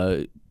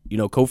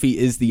 Kofi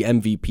is the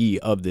MVP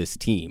of this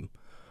team.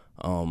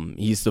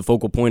 He's the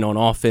focal point on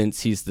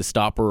offense. He's the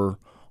stopper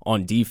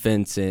on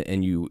defense,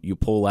 and you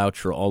pull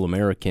out your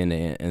All-American,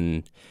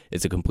 and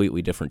it's a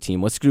completely different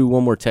team. Let's do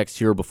one more text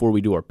here before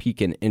we do our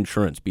Pekin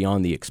Insurance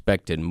Beyond the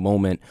Expected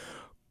Moment.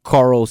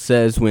 Carl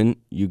says when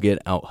you get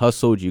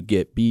out-hustled, you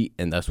get beat,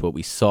 and that's what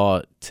we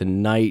saw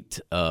tonight.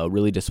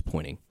 Really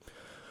disappointing.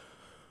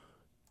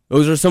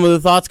 Those are some of the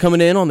thoughts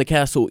coming in on the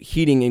Castle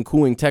Heating and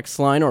Cooling text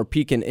line. Our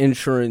Pekin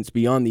Insurance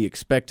Beyond the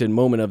Expected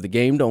Moment of the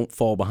game. Don't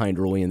fall behind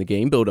early in the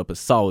game. Build up a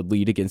solid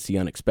lead against the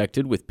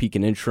unexpected with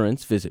Pekin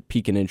Insurance. Visit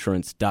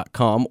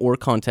PekinInsurance.com or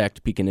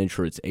contact Pekin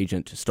Insurance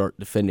agent to start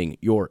defending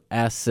your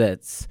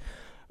assets.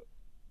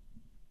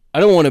 I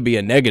don't want to be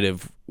a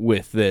negative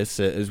with this,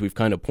 as we've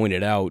kind of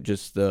pointed out.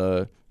 Just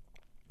the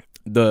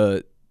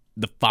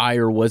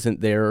fire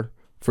wasn't there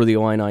for the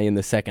Illini in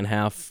the second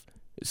half.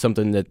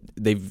 Something that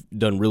they've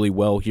done really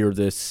well here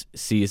this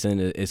season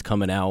is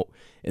coming out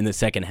in the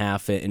second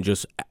half and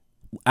just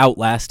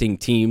outlasting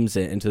teams.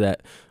 And to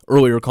that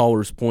earlier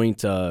caller's point,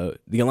 the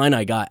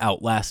Illini got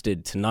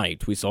outlasted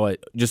tonight. We saw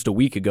it just a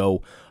week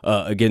ago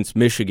against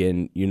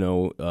Michigan.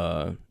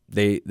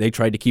 They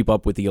tried to keep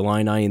up with the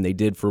Illini, and they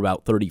did for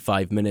about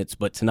 35 minutes.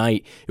 But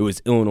tonight, it was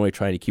Illinois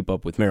trying to keep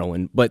up with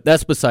Maryland. But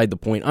that's beside the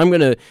point. I'm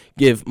going to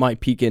give my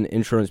Pekin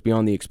Insurance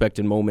Beyond the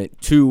Expected Moment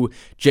to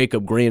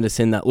Jacob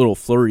Grandison, that little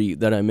flurry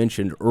that I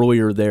mentioned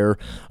earlier there.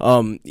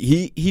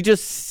 He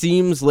just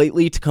seems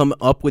lately to come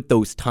up with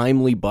those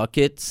timely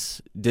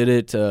buckets. Did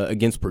it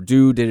against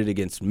Purdue, did it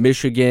against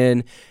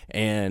Michigan,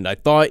 and I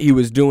thought he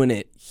was doing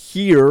it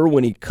here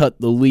when he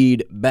cut the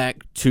lead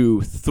back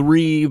to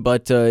 3,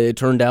 but it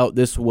turned out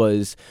this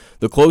was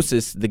the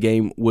closest the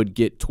game would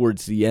get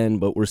towards the end,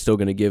 but we're still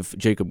going to give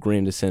Jacob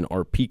Grandison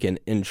our Pekin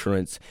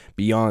Insurance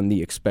Beyond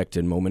the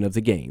Expected Moment of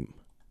the game.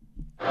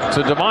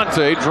 To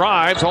DeMonte,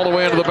 drives all the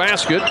way into the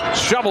basket,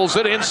 shovels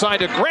it inside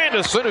to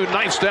Grandison, who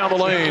knifes down the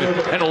lane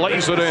and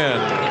lays it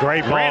in.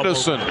 Great ball.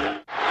 Grandison,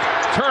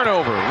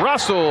 turnover,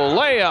 Russell,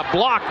 layup,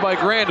 blocked by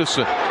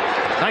Grandison.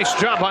 Nice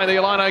job by the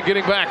Illini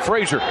getting back.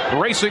 Frazier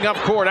racing up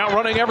court,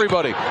 outrunning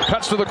everybody.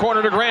 Cuts to the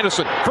corner to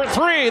Grandison for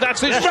 3.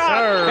 That's his shot.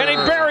 Sir. And he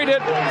buried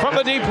it from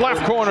the deep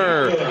left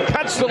corner.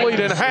 Cuts the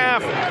lead in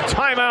half.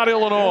 Timeout,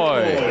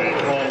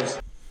 Illinois.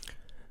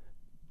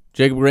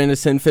 Jacob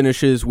Grandison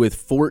finishes with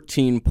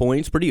 14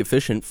 points. Pretty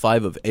efficient,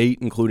 5 of 8,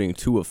 including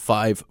 2 of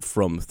 5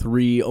 from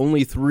 3.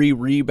 Only 3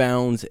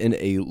 rebounds in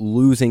a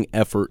losing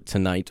effort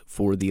tonight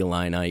for the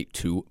Illini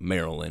to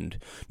Maryland.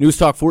 News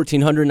Talk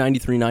 1400,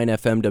 93.9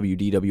 FM,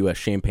 WDWS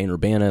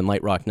Champaign-Urbana, and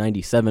Light Rock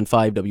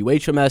 97.5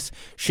 WHMS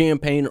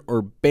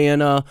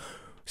Champaign-Urbana.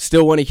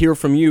 Still want to hear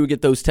from you.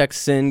 Get those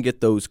texts in,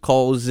 get those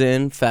calls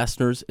in.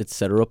 Fasteners,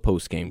 etc.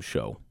 Postgame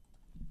show.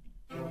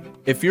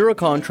 If you're a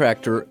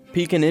contractor,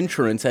 Pekin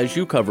Insurance has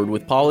you covered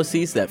with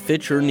policies that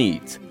fit your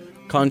needs.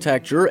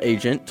 Contact your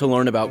agent to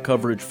learn about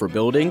coverage for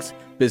buildings,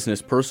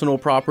 business personal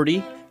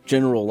property,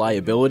 general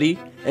liability,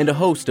 and a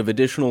host of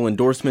additional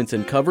endorsements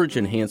and coverage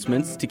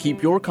enhancements to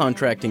keep your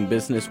contracting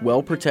business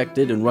well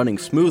protected and running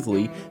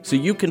smoothly so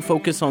you can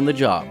focus on the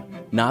job,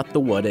 not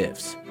the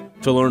what-ifs.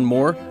 To learn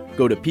more,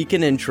 go to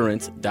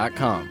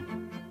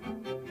pekininsurance.com.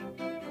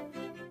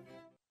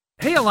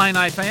 Hey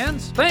Illini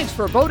fans, thanks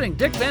for voting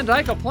Dick Van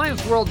Dyke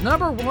Appliance World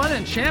 #1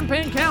 in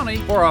Champaign County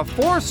for a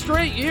 4th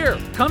straight year.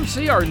 Come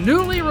see our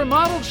newly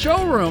remodeled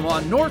showroom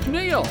on North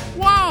Neal.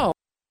 Wow!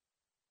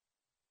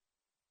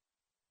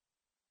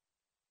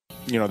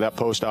 That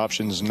post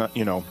option's not,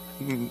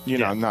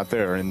 not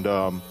there. And,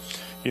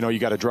 you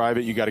got to drive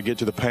it. You got to get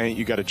to the paint.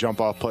 You got to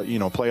jump off,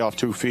 play off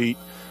 2 feet.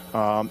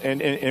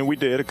 And we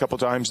did a couple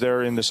times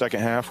there in the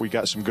second half. We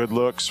got some good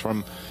looks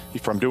from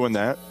doing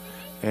that.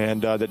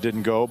 And that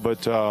didn't go,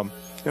 but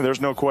there's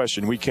no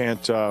question we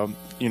can't.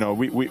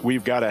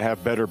 We've got to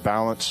have better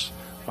balance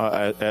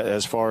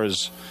as far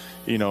as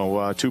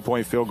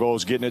 2-point field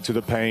goals, getting it to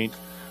the paint.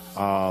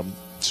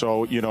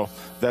 So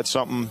that's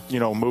something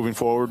moving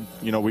forward.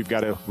 We've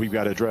got to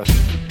address.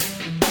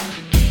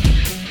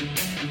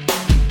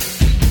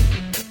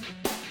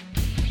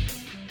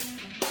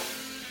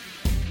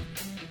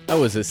 That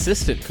was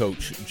assistant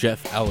coach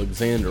Jeff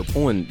Alexander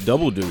pulling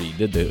double duty.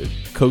 Did the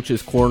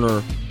coach's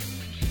corner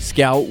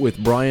scout with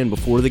Brian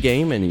before the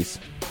game, and he's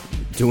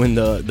doing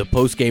the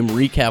post-game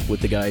recap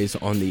with the guys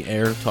on the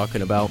air,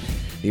 talking about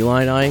the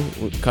Illini,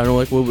 kind of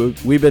like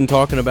what we've been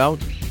talking about.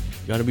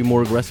 Got to be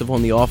more aggressive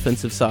on the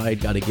offensive side,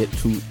 got to get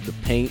to the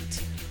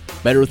paint.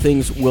 Better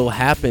things will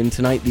happen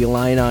tonight. The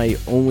Illini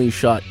only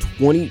shot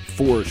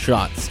 24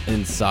 shots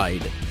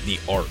inside the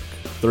arc,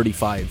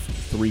 35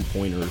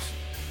 three-pointers.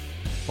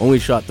 Only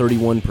shot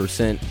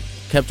 31%.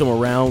 Kept them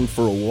around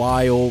for a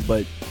while,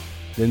 but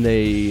then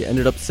they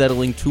ended up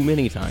settling too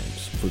many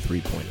times for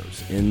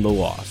three-pointers in the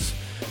loss.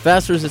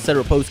 Fasteners,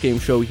 etc. Post-game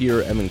show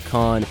here. Evan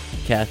Conn,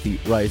 Kathy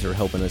Reiser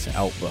helping us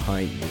out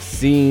behind the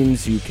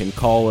scenes. You can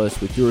call us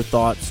with your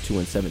thoughts,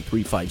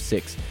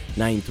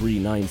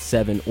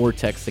 217-356-9397, or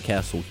text the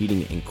Castle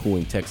Heating and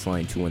Cooling text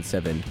line,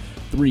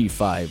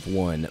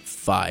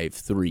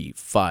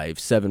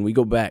 217-351-5357. We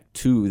go back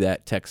to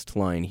that text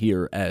line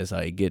here as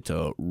I get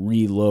to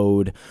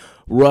reload.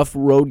 Rough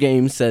Road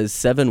Game says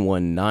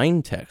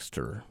 719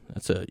 texter.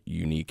 That's a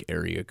unique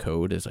area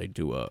code as I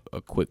do a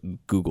quick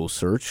Google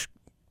search.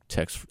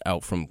 Text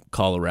out from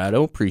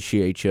Colorado.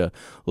 Appreciate you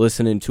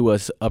listening to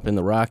us up in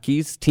the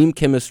Rockies. Team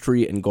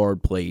chemistry and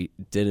guard play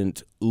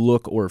didn't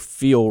look or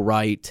feel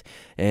right,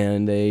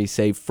 and they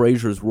say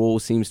Frazier's role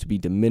seems to be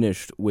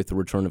diminished with the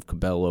return of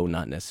Curbelo.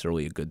 Not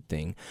necessarily a good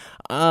thing.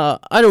 I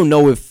don't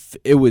know if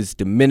it was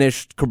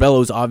diminished.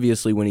 Curbello's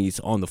obviously, when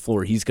he's on the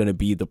floor, he's going to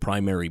be the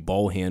primary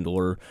ball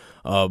handler,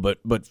 but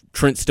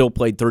Trent still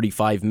played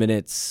 35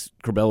 minutes.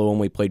 Curbelo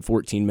only played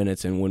 14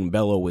 minutes, and when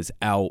Bello was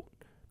out,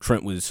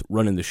 Trent was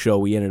running the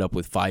show. He ended up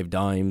with 5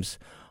 dimes.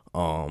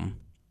 A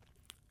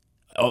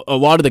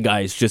lot of the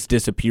guys just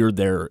disappeared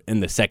there in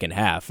the second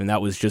half, and that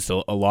was just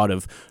a lot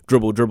of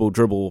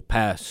dribble,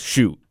 pass,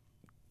 shoot,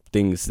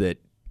 things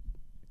that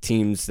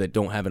teams that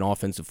don't have an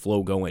offensive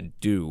flow going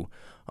do.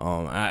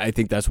 I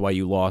think that's why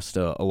you lost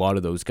a lot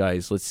of those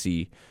guys. Let's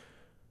see.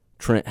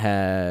 Trent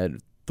had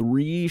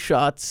 3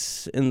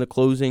 shots in the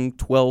closing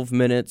 12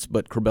 minutes,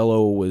 but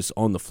Curbelo was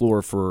on the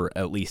floor for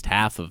at least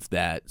half of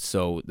that,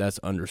 so that's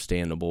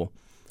understandable.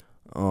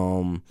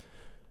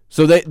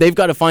 So they've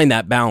got to find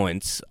that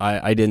balance.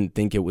 I didn't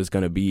think it was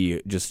going to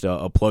be just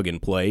a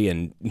plug-and-play,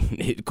 and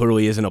it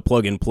clearly isn't a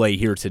plug-and-play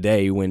here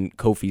today when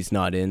Kofi's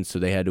not in, so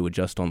they had to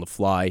adjust on the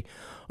fly.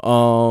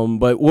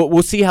 But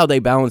we'll see how they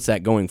balance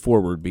that going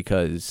forward,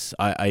 because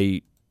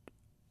I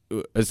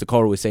as the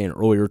caller was saying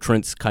earlier,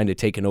 Trent's kind of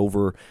taken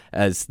over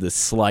as the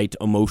slight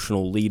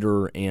emotional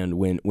leader, and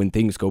when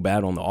things go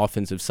bad on the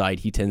offensive side,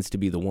 he tends to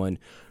be the one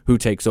who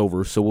takes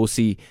over. So we'll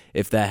see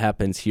if that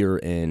happens here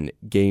in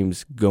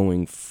games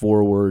going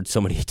forward.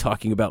 Somebody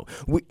talking about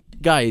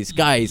guys,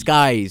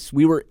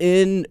 we were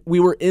in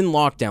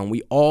lockdown.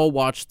 We all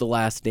watched The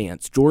Last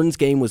Dance. Jordan's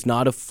game was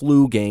not a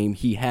flu game.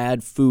 He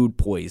had food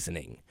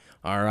poisoning.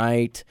 All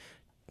right?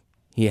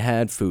 He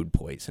had food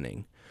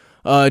poisoning.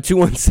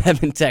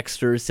 217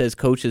 texter says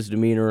coach's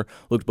demeanor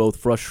looked both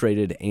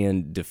frustrated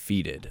and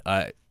defeated.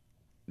 That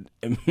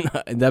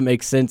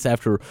makes sense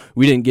after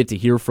we didn't get to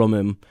hear from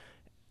him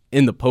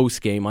in the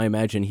post game. I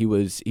imagine he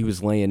was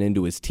laying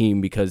into his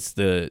team because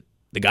the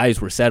guys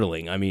were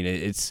settling. I mean,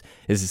 it's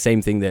the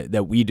same thing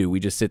that we do. We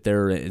just sit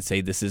there and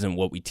say, this isn't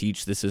what we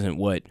teach. This isn't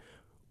what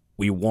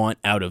we want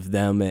out of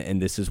them,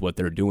 and this is what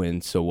they're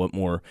doing. So what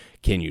more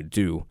can you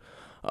do?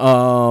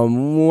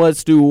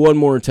 Let's do one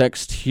more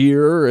text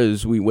here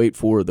as we wait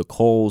for the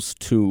calls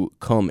to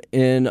come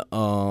in.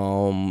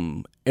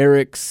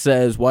 Eric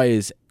says, why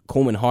is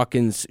Coleman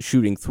Hawkins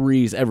shooting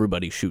threes.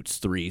 Everybody shoots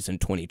threes in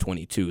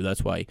 2022.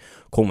 That's why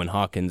Coleman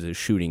Hawkins is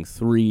shooting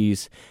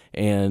threes.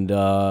 And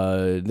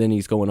then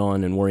he's going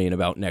on and worrying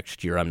about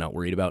next year. I'm not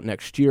worried about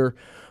next year.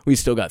 We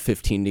still got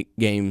 15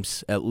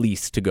 games at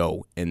least to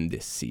go in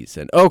this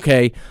season.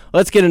 Okay,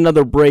 let's get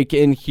another break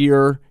in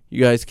here.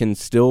 You guys can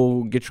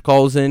still get your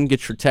calls in,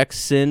 get your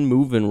texts in,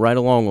 moving right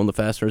along on the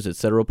Fasteners,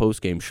 etc.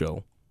 postgame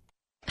show.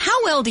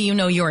 How well do you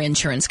know your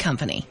insurance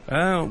company?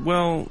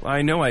 Well,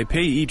 I know I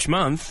pay each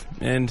month,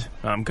 and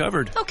I'm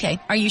covered. Okay.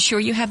 Are you sure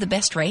you have the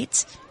best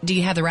rates? Do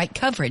you have the right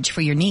coverage for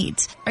your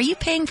needs? Are you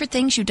paying for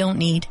things you don't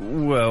need?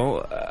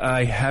 Well,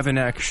 I haven't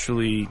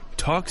actually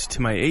talked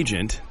to my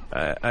agent.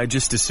 I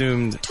just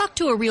assumed... Talk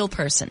to a real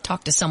person.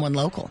 Talk to someone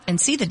local and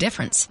see the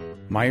difference.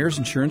 Myers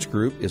Insurance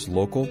Group is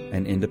local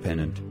and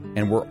independent,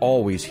 and we're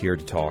always here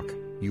to talk.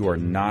 You are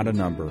not a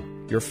number.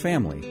 You're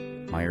family.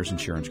 Myers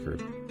Insurance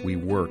Group. We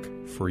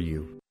work for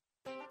you.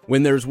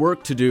 When there's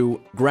work to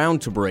do,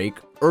 ground to break,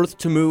 earth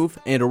to move,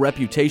 and a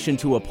reputation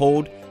to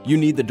uphold, you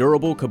need the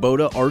durable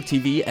Kubota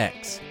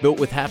RTV-X. Built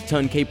with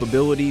half-ton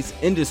capabilities,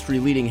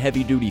 industry-leading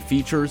heavy-duty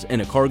features,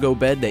 and a cargo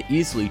bed that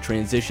easily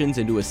transitions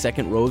into a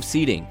second row of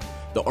seating.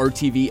 The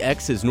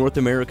RTV-X is North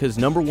America's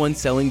 #1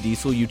 selling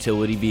diesel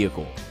utility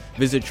vehicle.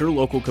 Visit your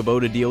local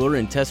Kubota dealer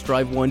and test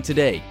drive one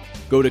today.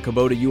 Go to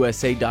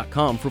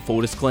KubotaUSA.com for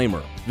full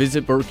disclaimer.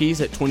 Visit Berkey's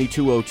at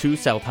 2202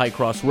 South High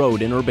Cross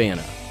Road in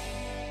Urbana.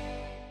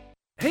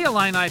 Hey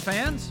Illini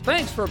fans,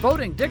 thanks for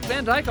voting Dick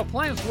Van Dyke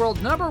Appliance World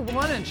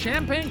 #1 in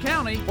Champaign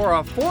County for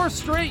a 4th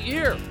straight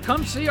year.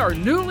 Come see our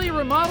newly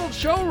remodeled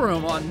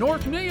showroom on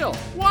North Neal.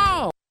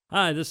 Wow!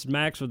 Hi, this is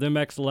Max with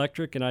MX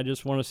Electric, and I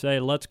just want to say,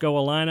 let's go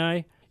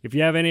Illini. If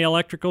you have any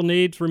electrical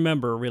needs,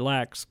 remember,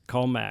 relax,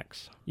 call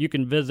Max. You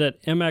can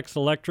visit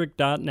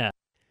mxelectric.net.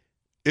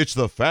 It's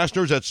the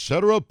Fasteners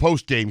Etc.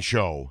 postgame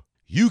show.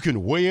 You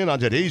can weigh in on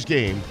today's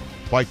game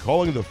by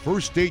calling the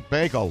First State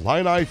Bank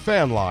Illini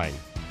fan line,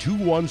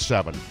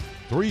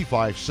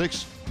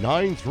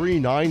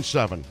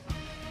 217-356-9397,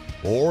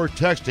 or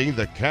texting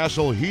the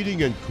Castle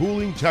Heating and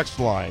Cooling text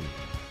line,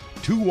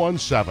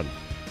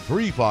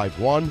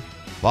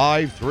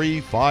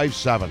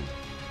 217-351-5357.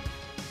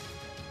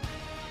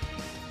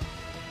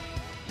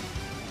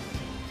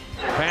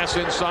 Pass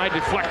inside,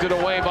 deflected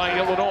away by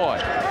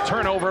Illinois.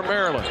 Turnover,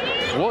 Maryland.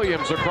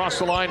 Williams across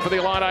the line for the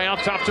Illini, out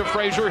top to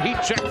Frazier. Heat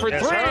check for three,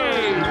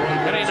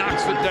 and he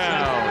knocks it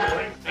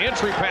down.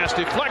 Entry pass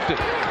deflected,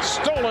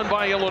 stolen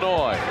by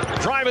Illinois.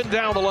 Driving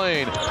down the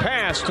lane,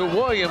 pass to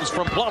Williams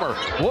from Plummer.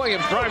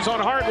 Williams drives on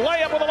hard,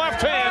 layup with the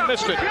left hand,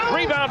 missed it.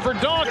 Rebound for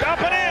Donk,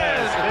 up and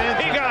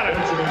in. He got it.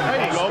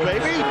 There you go,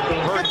 baby.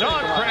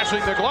 Verdonk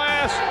crashing the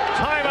glass.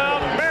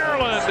 Timeout,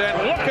 Maryland,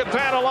 and look at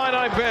that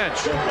Illini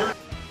bench.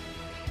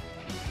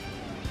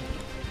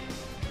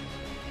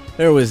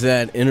 There was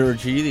that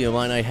energy. The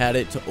Illini had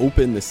it to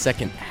open the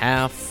second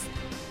half.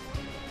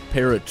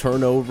 Pair of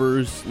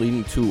turnovers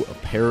leading to a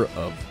pair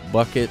of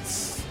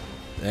buckets.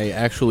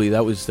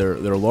 That was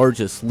their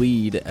largest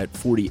lead at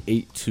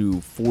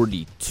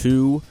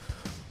 48-42,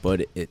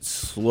 but it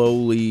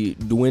slowly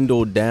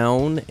dwindled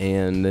down,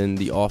 and then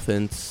the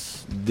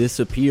offense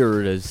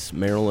disappeared as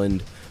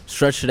Maryland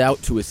stretched it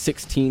out to a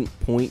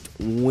 16-point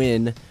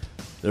win,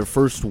 their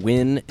first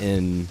win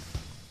in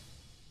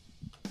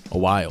a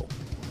while.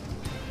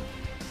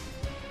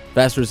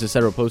 Fasteners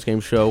Etc.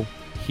 postgame show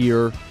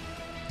here.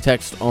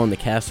 Text on the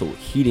Castle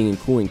Heating and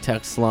Cooling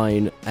text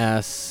line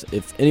asks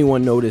if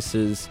anyone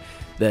notices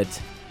that,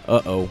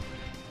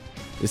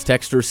 this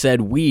texter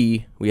said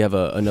we have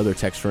another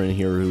texter in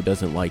here who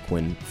doesn't like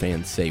when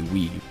fans say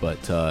we,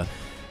 but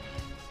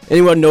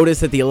anyone notice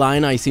that the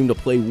Illini seem to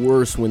play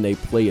worse when they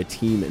play a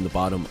team in the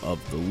bottom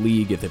of the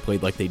league? If they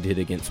played like they did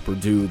against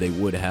Purdue, they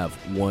would have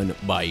won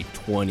by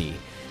 20.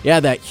 Yeah,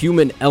 that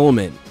human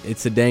element,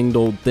 it's a danged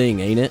old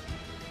thing, ain't it?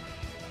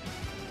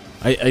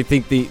 I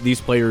think these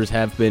players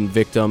have been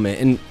victim,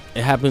 and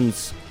it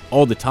happens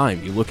all the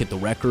time. You look at the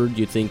record,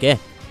 you think,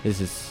 this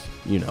is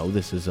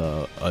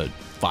a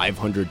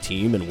 500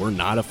 team, and we're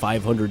not a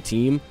 500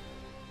 team.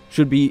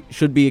 Should be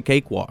a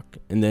cakewalk,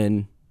 and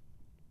then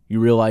you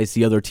realize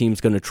the other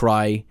team's going to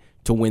try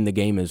to win the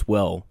game as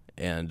well.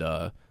 And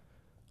I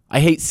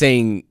hate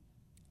saying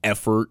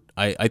effort.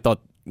 I thought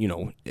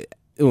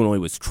Illinois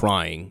was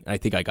trying. I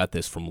think I got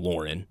this from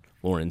Lauren.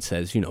 Lauren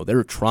says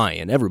they're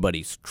trying.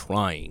 Everybody's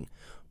trying.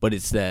 But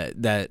it's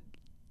that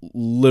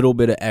little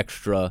bit of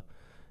extra.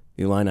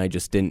 The Illini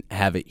just didn't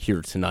have it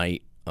here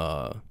tonight.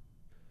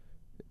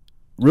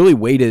 Really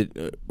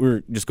waited.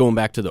 We're just going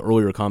back to the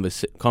earlier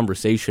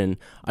conversation.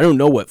 I don't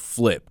know what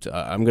flipped.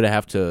 I'm going to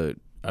have to,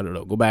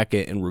 go back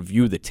and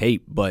review the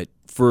tape. But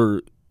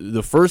for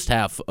the first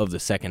half of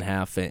the second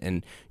half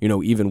and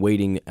even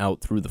waiting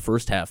out through the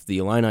first half, the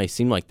Illini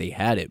seemed like they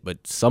had it.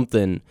 But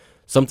something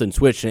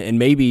switched, and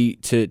maybe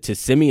to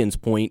Simeon's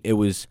point, it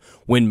was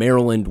when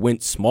Maryland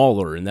went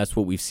smaller, and that's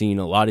what we've seen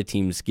a lot of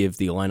teams give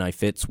the Illini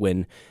fits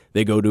when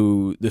they go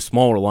to the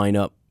smaller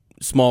lineup,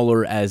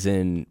 smaller as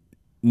in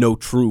no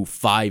true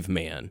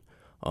five-man.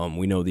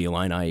 We know the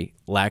Illini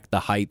lack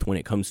the height when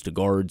it comes to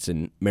guards,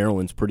 and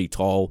Maryland's pretty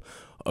tall.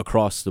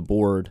 across the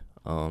board.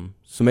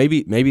 So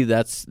maybe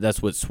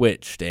that's what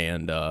switched,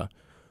 and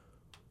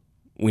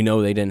we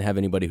know they didn't have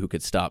anybody who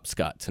could stop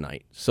Scott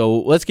tonight. So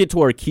let's get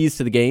to our keys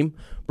to the game,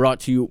 brought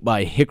to you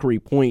by Hickory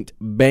Point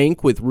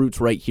Bank, with roots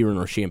right here in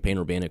our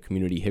Champaign-Urbana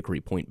community. Hickory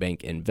Point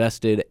Bank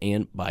invested,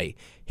 and by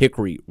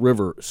Hickory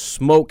River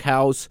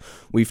Smokehouse.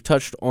 We've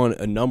touched on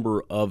a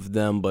number of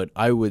them, but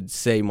I would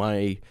say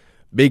my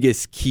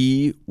biggest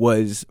key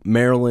was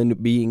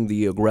Maryland being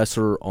the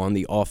aggressor on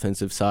the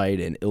offensive side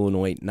and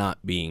Illinois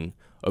not being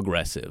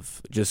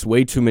aggressive. Just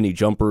way too many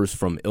jumpers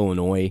from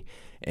Illinois,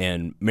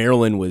 and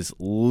Maryland was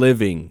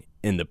living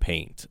in the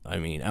paint. I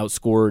mean,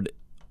 outscored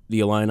the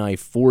Illini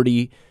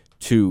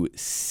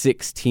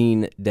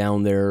 40-16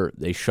 down there.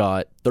 They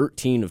shot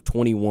 13 of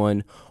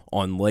 21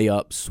 on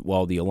layups,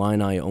 while the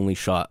Illini only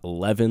shot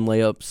 11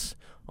 layups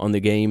on the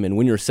game. And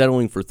when you're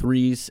settling for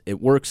threes, it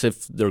works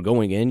if they're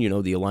going in. You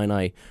know, the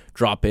Illini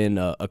drop in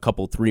a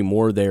couple three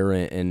more there,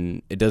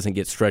 and it doesn't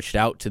get stretched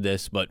out to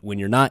this. But when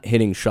you're not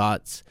hitting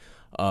shots,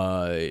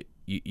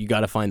 you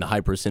got to find the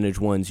high percentage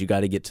ones. You got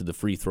to get to the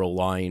free throw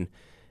line.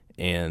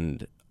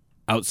 And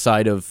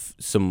outside of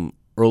some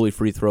early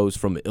free throws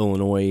from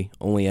Illinois,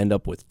 only end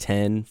up with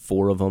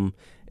 4 of them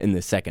in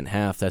the second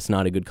half. That's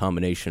not a good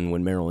combination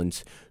when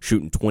Maryland's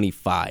shooting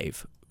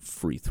 25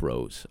 free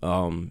throws.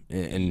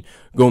 And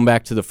going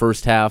back to the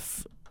first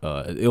half,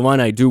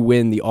 Illini do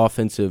win the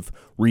offensive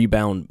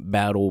rebound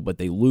battle, but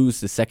they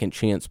lose the second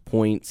chance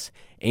points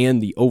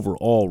and the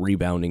overall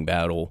rebounding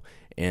battle.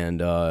 And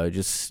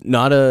just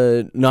not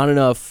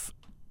enough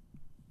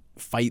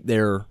fight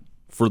there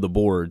for the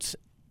boards.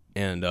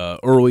 And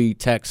early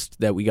text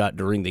that we got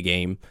during the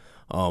game,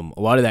 a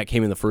lot of that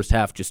came in the first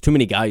half. Just too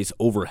many guys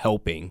over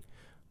helping.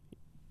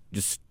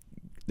 Just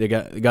they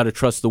got to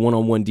trust the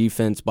one-on-one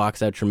defense,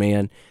 box out your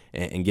man,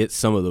 and get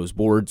some of those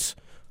boards.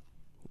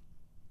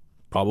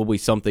 Probably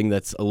something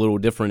that's a little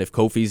different if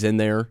Kofi's in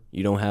there.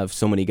 You don't have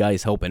so many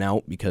guys helping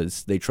out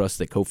because they trust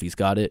that Kofi's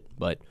got it.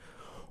 But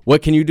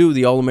what can you do?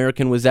 The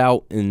All-American was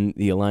out, and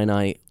the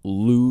Illini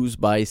lose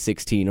by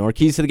 16. Our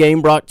keys to the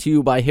game brought to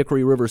you by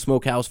Hickory River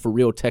Smokehouse. For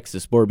real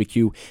Texas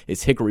barbecue,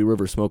 it's Hickory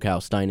River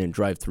Smokehouse Dine-In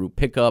Drive-Thru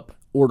Pickup.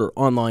 Order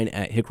online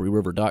at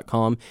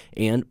hickoryriver.com,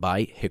 and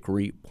by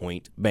Hickory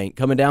Point Bank.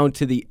 Coming down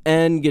to the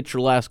end, get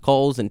your last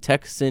calls and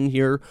texts in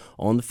here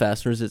on the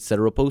Fasteners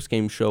Etc.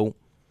 postgame show.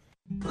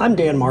 I'm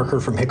Dan Marker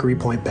from Hickory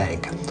Point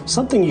Bank.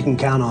 Something you can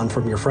count on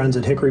from your friends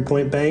at Hickory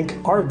Point Bank: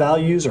 our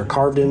values are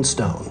carved in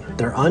stone.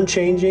 They're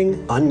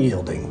unchanging,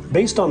 unyielding.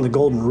 Based on the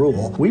golden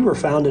rule, we were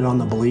founded on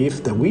the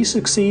belief that we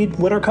succeed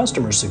when our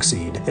customers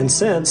succeed. And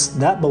since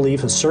that belief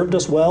has served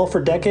us well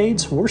for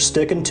decades, we're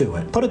sticking to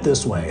it. Put it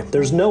this way,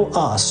 there's no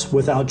us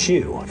without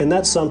you, and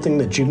that's something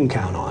that you can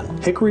count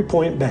on. Hickory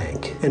Point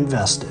Bank,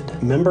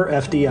 invested. Member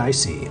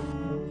FDIC.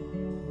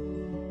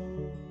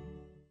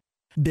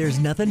 There's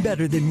nothing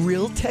better than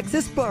real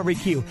Texas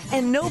barbecue,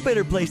 and no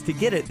better place to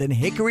get it than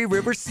Hickory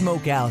River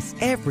Smokehouse.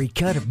 Every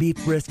cut of beef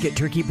brisket,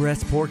 turkey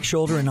breast, pork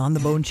shoulder, and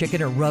on-the-bone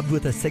chicken are rubbed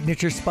with a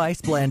signature spice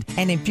blend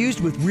and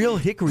infused with real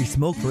hickory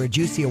smoke for a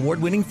juicy,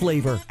 award-winning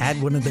flavor.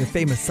 Add one of their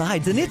famous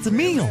sides, and it's a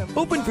meal.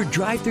 Open for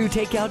drive-thru,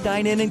 takeout,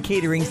 dine-in, and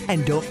caterings.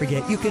 And don't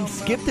forget, you can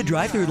skip the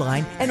drive-thru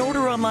line and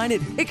order online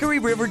at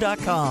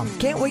hickoryriver.com.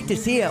 Can't wait to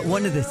see you at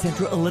one of the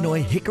Central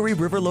Illinois Hickory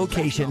River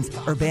locations: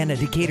 Urbana,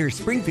 Decatur,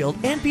 Springfield,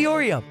 and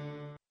Peoria.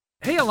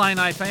 Hey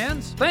Illini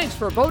fans, thanks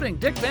for voting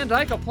Dick Van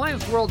Dyke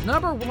Appliance World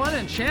 #1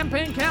 in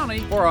Champaign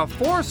County for a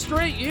 4th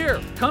straight year.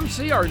 Come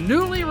see our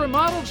newly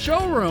remodeled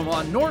showroom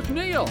on North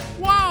Neal.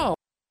 Wow!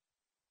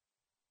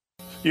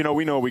 You know,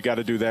 we know we got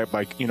to do that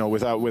by, you know,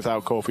 without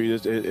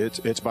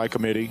Kofi, it's by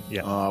committee.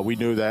 Yeah. We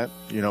knew that.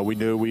 You know, we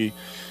knew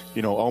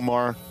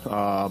Omar,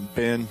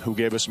 Ben, who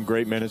gave us some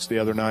great minutes the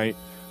other night.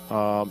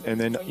 And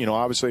then, you know,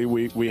 obviously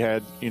we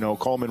had, you know,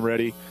 Coleman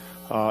ready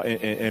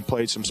and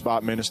played some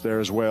spot minutes there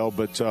as well.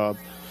 But,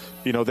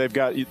 you know, they've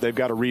got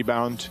a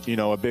rebound, you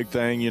know, a big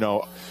thing. You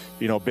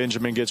know,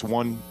 Benjamin gets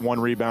one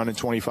rebound in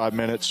 25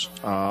 minutes.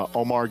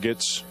 Omar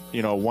gets,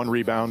 you know, 1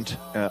 rebound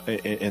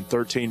in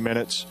 13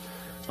 minutes.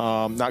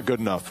 Not good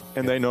enough,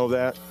 and they know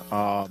that.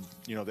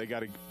 You know, they got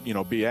to, you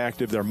know, be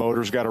active. Their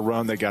motor's got to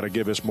run. They got to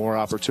give us more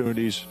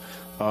opportunities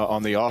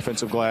on the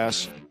offensive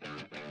glass.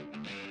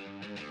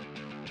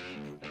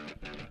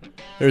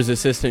 There's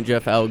assistant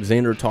Jeff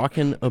Alexander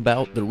talking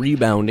about the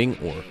rebounding,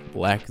 or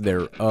lack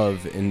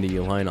thereof, in the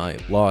Illini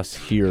loss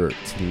here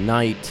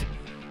tonight.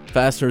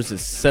 Fasteners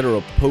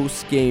Etc.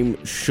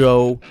 post-game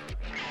show.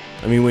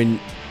 I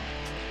mean,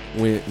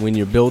 when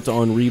you're built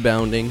on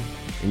rebounding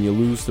and you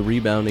lose the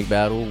rebounding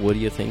battle, what do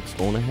you think's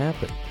going to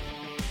happen?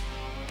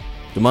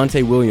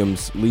 DeMonte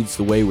Williams leads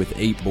the way with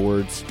 8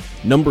 boards.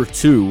 Number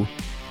 2,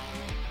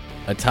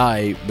 a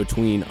tie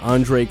between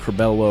Andre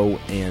Curbelo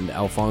and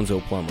Alfonso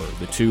Plummer,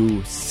 the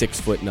 2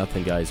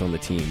 6'0" guys on the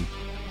team,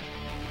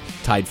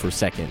 tied for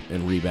second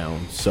in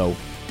rebounds. So,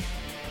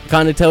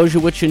 kind of tells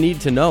you what you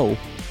need to know.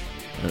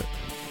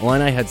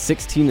 Illini had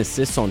 16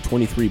 assists on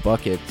 23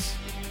 buckets,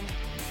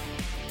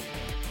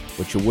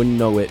 but you wouldn't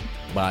know it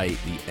by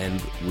the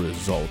end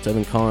result.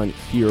 Evan Conn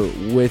here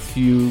with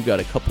you. Got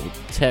a couple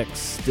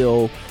texts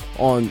still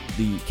on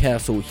the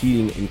Castle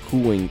Heating and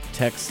Cooling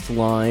text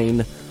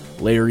line.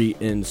 Larry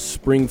in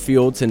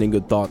Springfield sending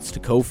good thoughts to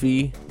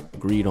Kofi.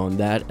 Agreed on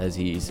that as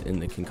he's in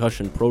the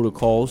concussion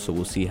protocol, so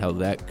we'll see how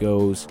that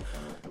goes.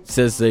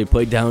 Says they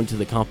played down to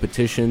the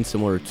competition,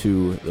 similar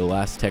to the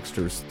last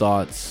texter's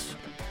thoughts.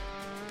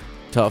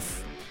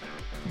 Tough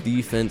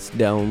defense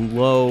down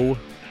low,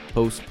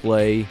 post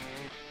play.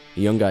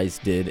 The young guys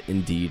did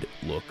indeed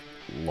look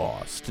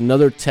lost.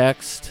 Another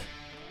text.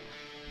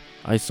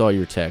 I saw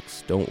your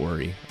text, don't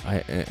worry.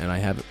 I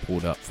have it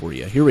pulled up for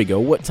you. Here we go.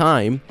 What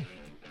time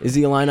is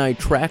the Illini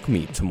track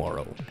meet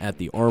tomorrow at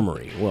the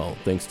Armory? Well,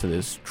 thanks to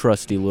this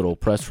trusty little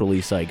press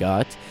release I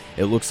got,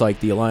 it looks like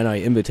the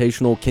Illini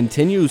Invitational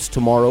continues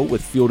tomorrow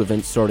with field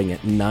events starting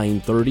at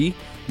 9:30.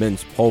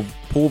 Men's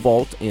pole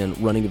vault and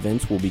running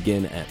events will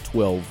begin at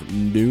 12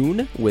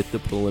 noon with the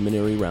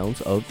preliminary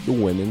rounds of the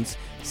women's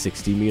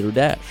 60-meter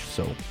dash.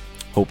 So,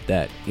 hope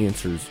that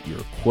answers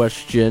your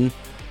question.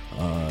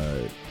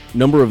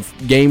 Number of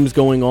games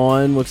going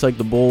on. Looks like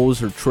the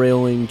Bulls are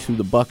trailing to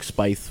the Bucks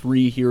by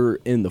 3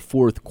 here in the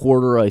fourth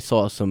quarter. I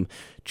saw some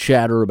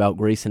chatter about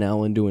Grayson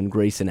Allen doing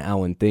Grayson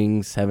Allen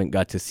things. Haven't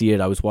got to see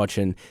it. I was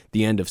watching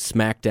the end of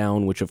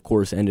SmackDown, which of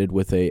course ended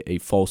with a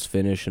false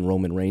finish and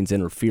Roman Reigns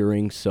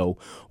interfering. So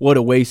what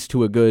a waste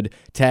to a good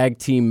tag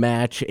team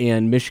match.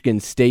 And Michigan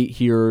State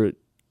here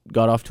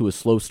got off to a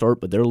slow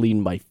start, but they're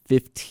leading by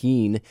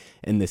 15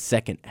 in the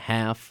second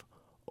half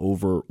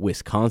over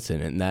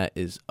Wisconsin, and that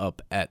is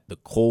up at the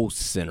Kohl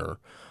Center.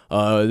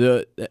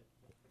 The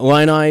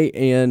Illini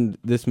and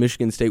this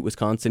Michigan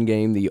State-Wisconsin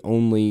game, the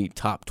only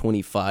top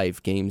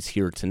 25 games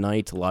here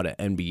tonight. A lot of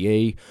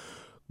NBA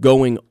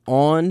going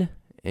on,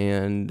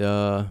 and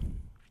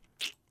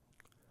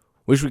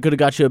wish we could have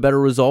got you a better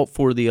result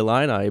for the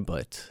Illini,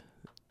 but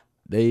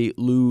they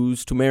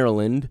lose to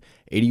Maryland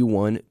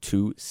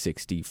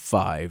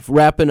 81-65.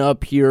 Wrapping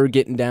up here,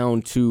 getting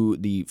down to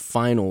the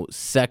final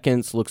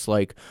seconds. Looks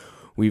like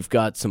we've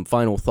got some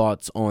final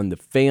thoughts on the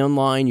fan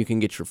line. You can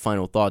get your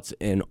final thoughts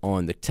in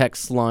on the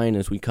text line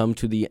as we come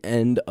to the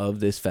end of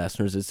this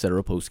Fasteners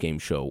Etc.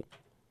 postgame show.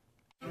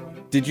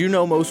 Did you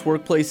know most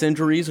workplace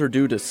injuries are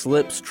due to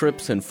slips,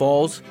 trips, and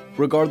falls?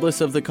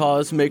 Regardless of the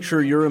cause, make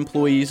sure your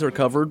employees are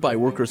covered by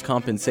workers'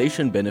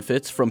 compensation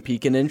benefits from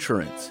Pekin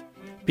Insurance.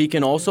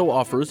 Pekin also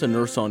offers a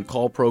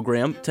nurse-on-call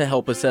program to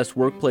help assess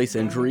workplace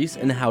injuries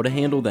and how to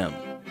handle them.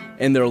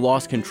 And their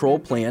loss control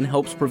plan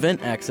helps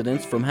prevent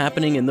accidents from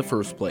happening in the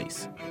first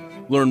place.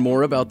 Learn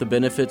more about the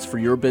benefits for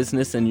your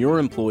business and your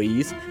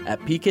employees at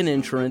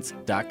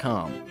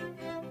PekinInsurance.com.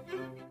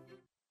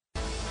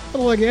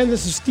 Hello again,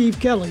 this is Steve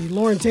Kelly.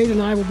 Lauren Tate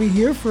and I will be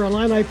here for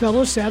Illini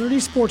Pella Saturday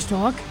Sports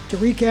Talk to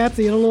recap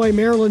the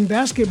Illinois-Maryland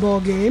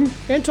basketball game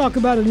and talk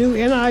about a new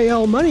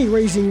NIL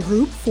money-raising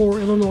group for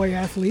Illinois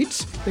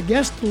athletes. The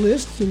guest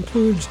list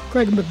includes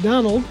Craig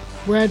McDonald,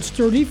 Brad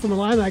Sturdy from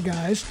Illini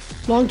Guys,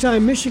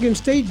 longtime Michigan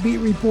State beat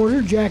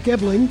reporter Jack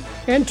Ebling,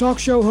 and talk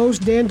show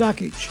host Dan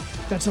Dakich.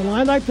 That's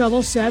Illini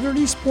Pella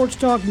Saturday Sports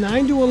Talk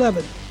 9 to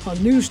 11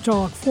 on News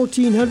Talk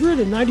 1400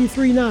 and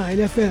 93.9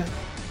 FM.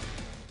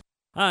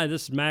 Hi,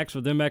 this is Max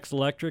with MX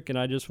Electric, and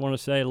I just want to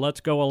say, let's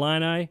go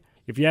Illini.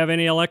 If you have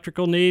any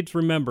electrical needs,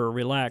 remember,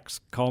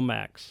 relax, call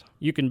Max.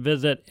 You can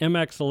visit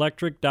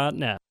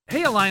mxelectric.net.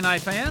 Hey Illini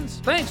fans,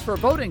 thanks for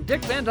voting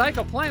Dick Van Dyke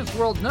Appliance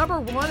World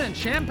 #1 in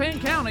Champaign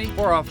County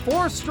for a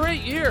 4th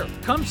straight year.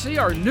 Come see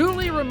our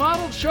newly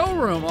remodeled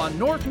showroom on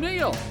North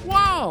Neal.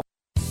 Wow!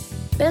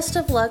 Best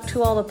of luck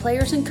to all the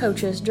players and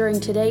coaches during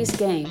today's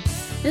game.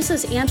 This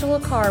is Angela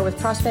Carr with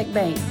Prospect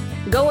Bank.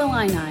 Go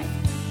Illini!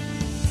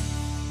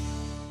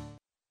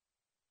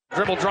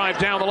 Dribble drive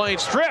down the lane,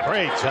 stripped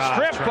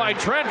by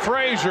Trent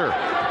Frazier.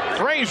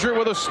 Frazier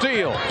with a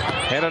steal.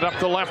 Headed up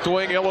the left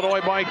wing,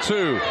 Illinois by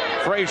 2.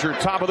 Frazier,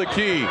 top of the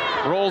key.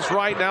 Rolls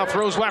right, now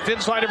throws left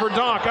inside of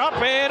Verdonk.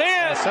 Up and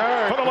in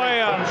for the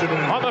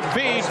layup on the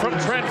feed from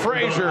Trent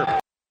Frazier.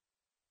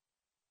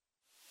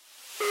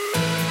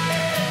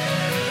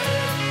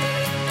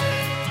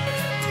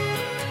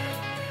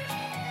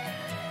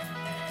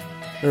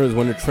 There was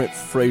one of Trent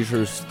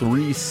Frazier's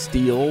 3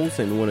 steals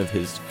and one of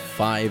his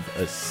 5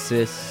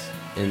 assists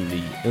in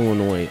the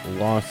Illinois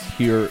loss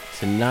here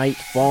tonight,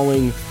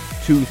 falling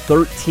to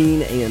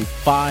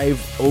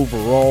 13-5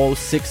 overall,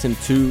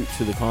 6-2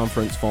 to the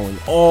conference, falling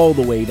all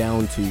the way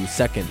down to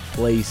second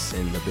place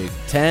in the Big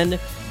Ten.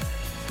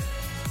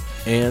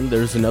 And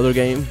there's another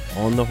game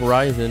on the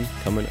horizon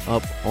coming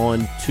up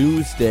on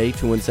Tuesday.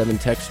 217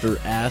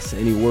 texter asks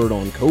any word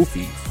on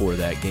Kofi for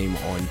that game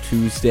on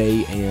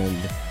Tuesday, and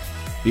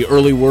the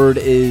early word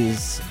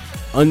is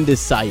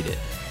undecided.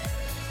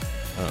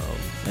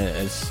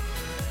 As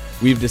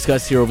we've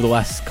discussed here over the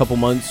last couple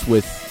months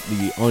with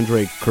the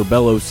Andre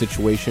Curbelo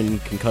situation,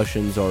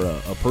 concussions are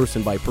a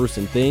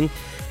person-by-person thing.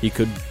 He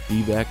could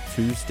be back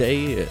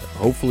Tuesday.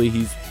 Hopefully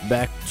he's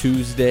back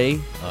Tuesday.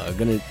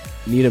 Going to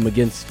need him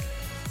against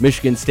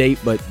Michigan State,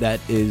 but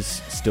that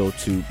is still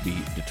to be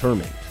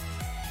determined.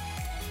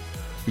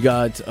 We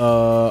got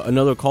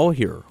another call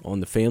here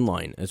on the fan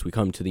line as we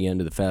come to the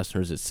end of the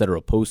Fasteners,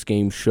 etc.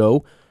 post-game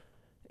show.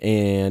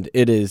 And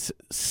it is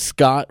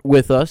Scott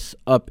with us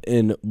up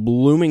in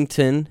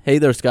Bloomington. Hey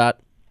there, Scott.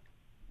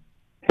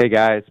 Hey,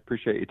 guys.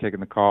 Appreciate you taking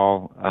the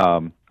call.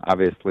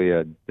 Obviously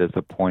a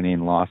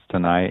disappointing loss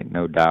tonight,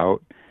 no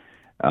doubt.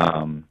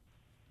 A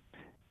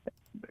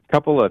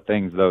couple of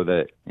things, though,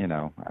 that,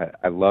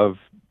 I love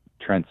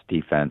Trent's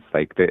defense.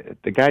 Like,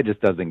 the guy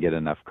just doesn't get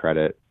enough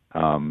credit.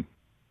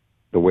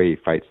 The way he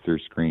fights through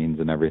screens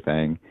and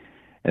everything.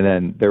 And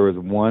then there was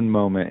one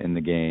moment in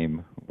the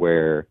game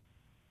where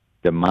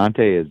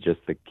DeMonte is just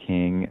the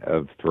king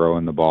of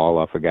throwing the ball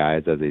off of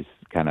guys as he's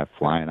kind of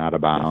flying out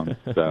of bounds.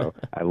 So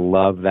I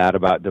love that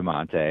about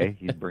DeMonte.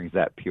 He brings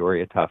that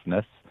Peoria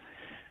toughness.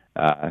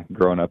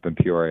 Growing up in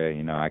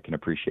Peoria, I can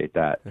appreciate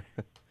that.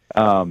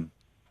 I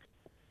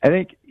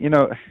think,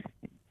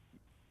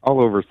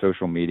 all over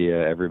social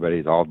media,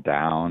 everybody's all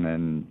down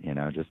and,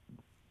 just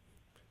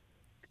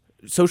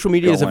social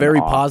media is a very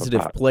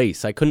positive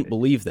place. I couldn't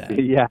believe that.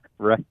 Yeah,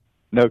 right.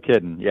 No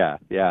kidding. Yeah.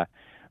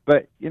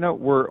 But,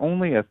 we're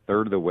only a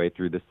third of the way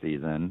through the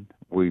season.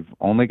 We've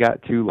only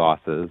got 2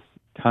 losses,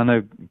 ton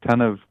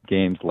of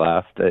games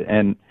left.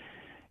 And,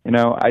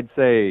 I'd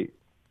say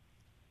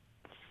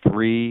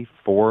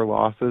 3-4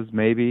 losses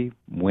maybe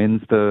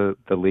wins the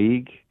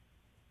league.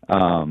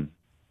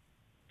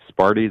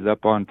 Sparty's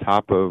up on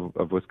top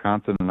of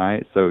Wisconsin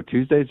tonight. So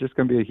Tuesday's just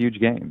going to be a huge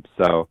game.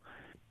 So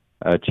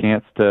a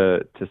chance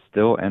to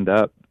still end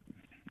up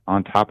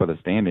on top of the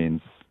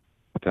standings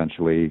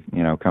potentially,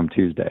 come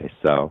Tuesday.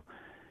 So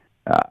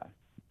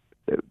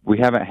we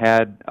haven't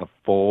had a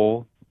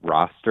full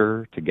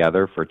roster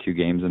together for 2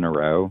 games in a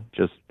row.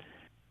 Just,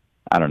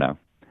 I don't know.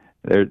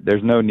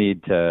 There's no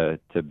need to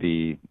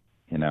be,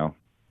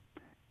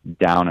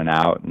 down and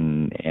out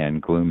and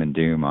gloom and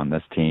doom on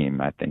this team.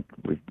 I think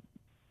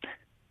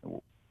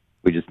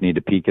we just need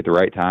to peak at the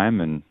right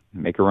time and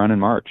make a run in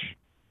March.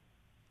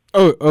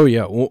 Oh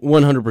yeah,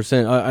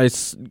 100%. I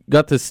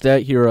got this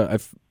stat here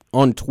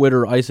on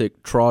Twitter.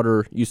 Isaac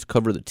Trotter used to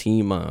cover the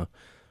team.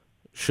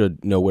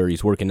 Should know where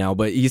he's working now,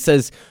 but he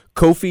says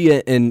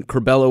Kofi and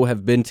Curbelo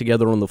have been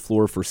together on the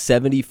floor for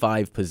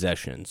 75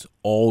 possessions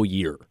all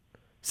year.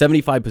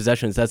 75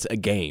 possessions, that's a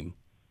game,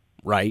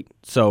 right?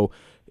 So,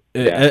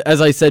 yeah.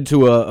 As I said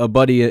to a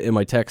buddy in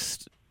my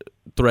text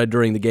thread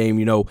during the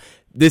game,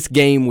 this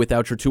game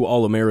without your 2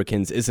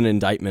 All-Americans is an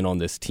indictment on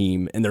this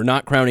team, and they're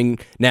not crowning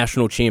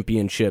national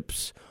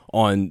championships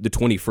on the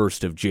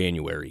 21st of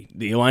January.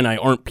 The Illini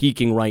aren't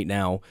peaking right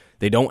now.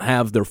 They don't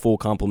have their full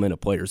complement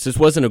of players. This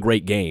wasn't a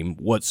great game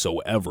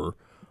whatsoever,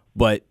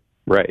 but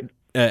right.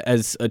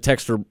 As a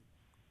texter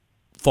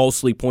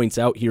falsely points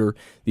out here,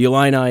 the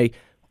Illini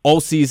all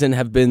season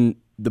have been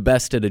the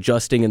best at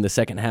adjusting in the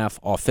second half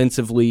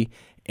offensively,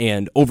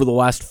 and over the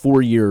last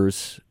 4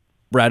 years,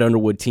 Brad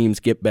Underwood teams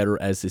get better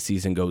as the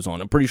season goes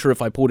on. I'm pretty sure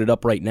if I pulled it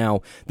up right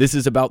now, this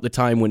is about the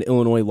time when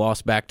Illinois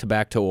lost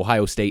back-to-back to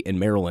Ohio State and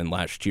Maryland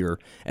last year,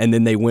 and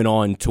then they went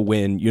on to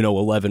win,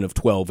 11 of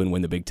 12 and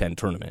win the Big Ten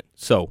tournament.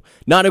 So,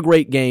 not a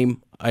great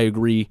game, I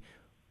agree.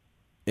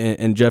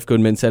 And Jeff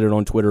Goodman said it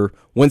on Twitter.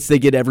 Once they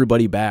get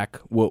everybody back,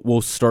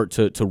 we'll start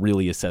to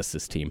really assess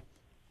this team.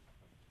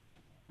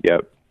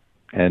 Yep.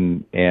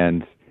 And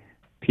the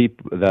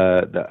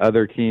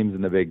other teams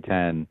in the Big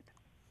Ten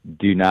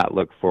do not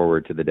look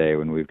forward to the day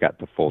when we've got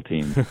the full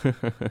team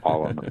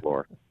all on the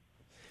floor.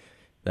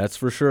 That's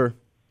for sure.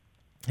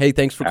 Hey,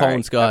 thanks for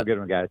calling, Scott. Have a good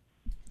one, guys.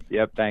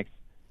 Yep, thanks.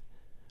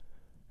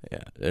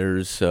 Yeah,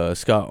 there's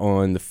Scott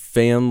on the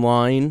fan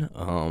line.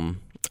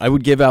 I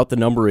would give out the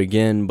number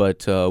again,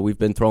 but we've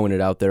been throwing it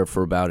out there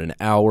for about an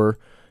hour.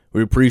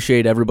 We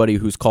appreciate everybody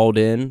who's called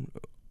in.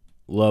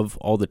 Love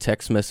all the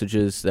text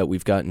messages that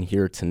we've gotten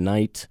here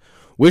tonight.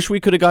 Wish we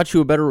could have got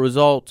you a better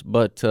result,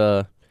 but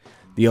the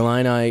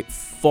Illini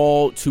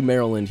fall to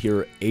Maryland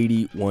here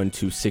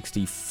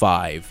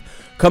 81-65.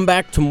 Come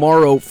back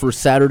tomorrow for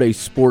Saturday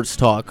Sports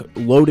Talk.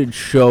 Loaded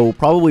show.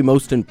 Probably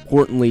most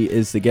importantly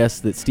is the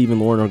guest that Steve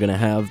and Lauren are going to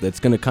have that's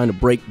going to kind of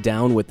break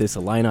down what this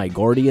Illini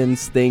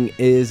Guardians thing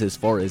is as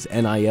far as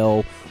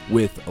NIL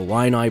with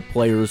Illini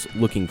players.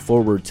 Looking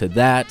forward to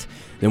that.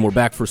 Then we're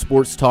back for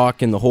Sports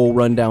Talk and the whole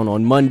rundown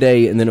on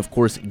Monday. And then, of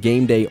course,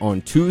 game day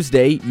on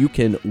Tuesday. You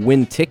can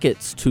win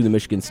tickets to the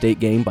Michigan State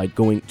game by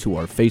going to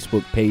our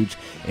Facebook page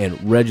and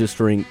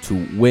registering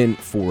to win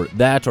for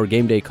that. Our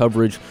game day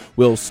coverage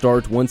will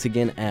start once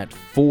again at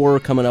 4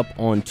 coming up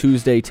on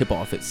Tuesday.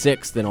 Tip-off at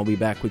 6. Then I'll be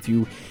back with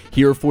you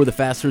here for the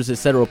Fasteners,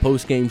 etc.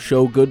 post-game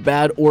show. Good,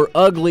 bad, or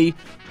ugly.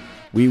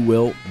 We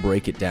will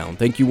break it down.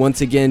 Thank you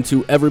once again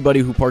to everybody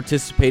who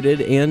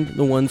participated and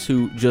the ones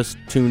who just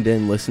tuned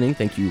in listening.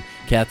 Thank you,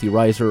 Kathy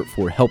Reiser,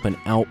 for helping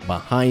out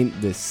behind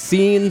the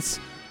scenes.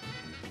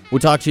 We'll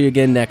talk to you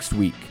again next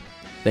week.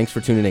 Thanks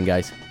for tuning in,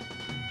 guys.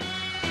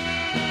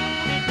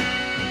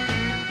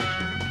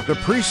 The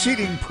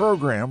preceding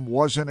program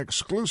was an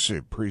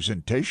exclusive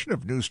presentation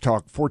of News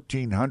Talk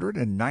 1400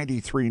 and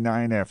 93.9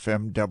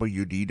 FM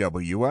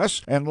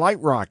WDWS and Light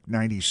Rock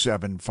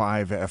 97.5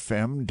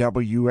 FM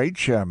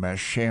WHMS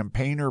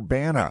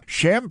Champaign-Urbana,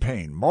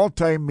 Champaign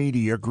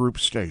Multimedia Group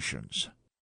stations.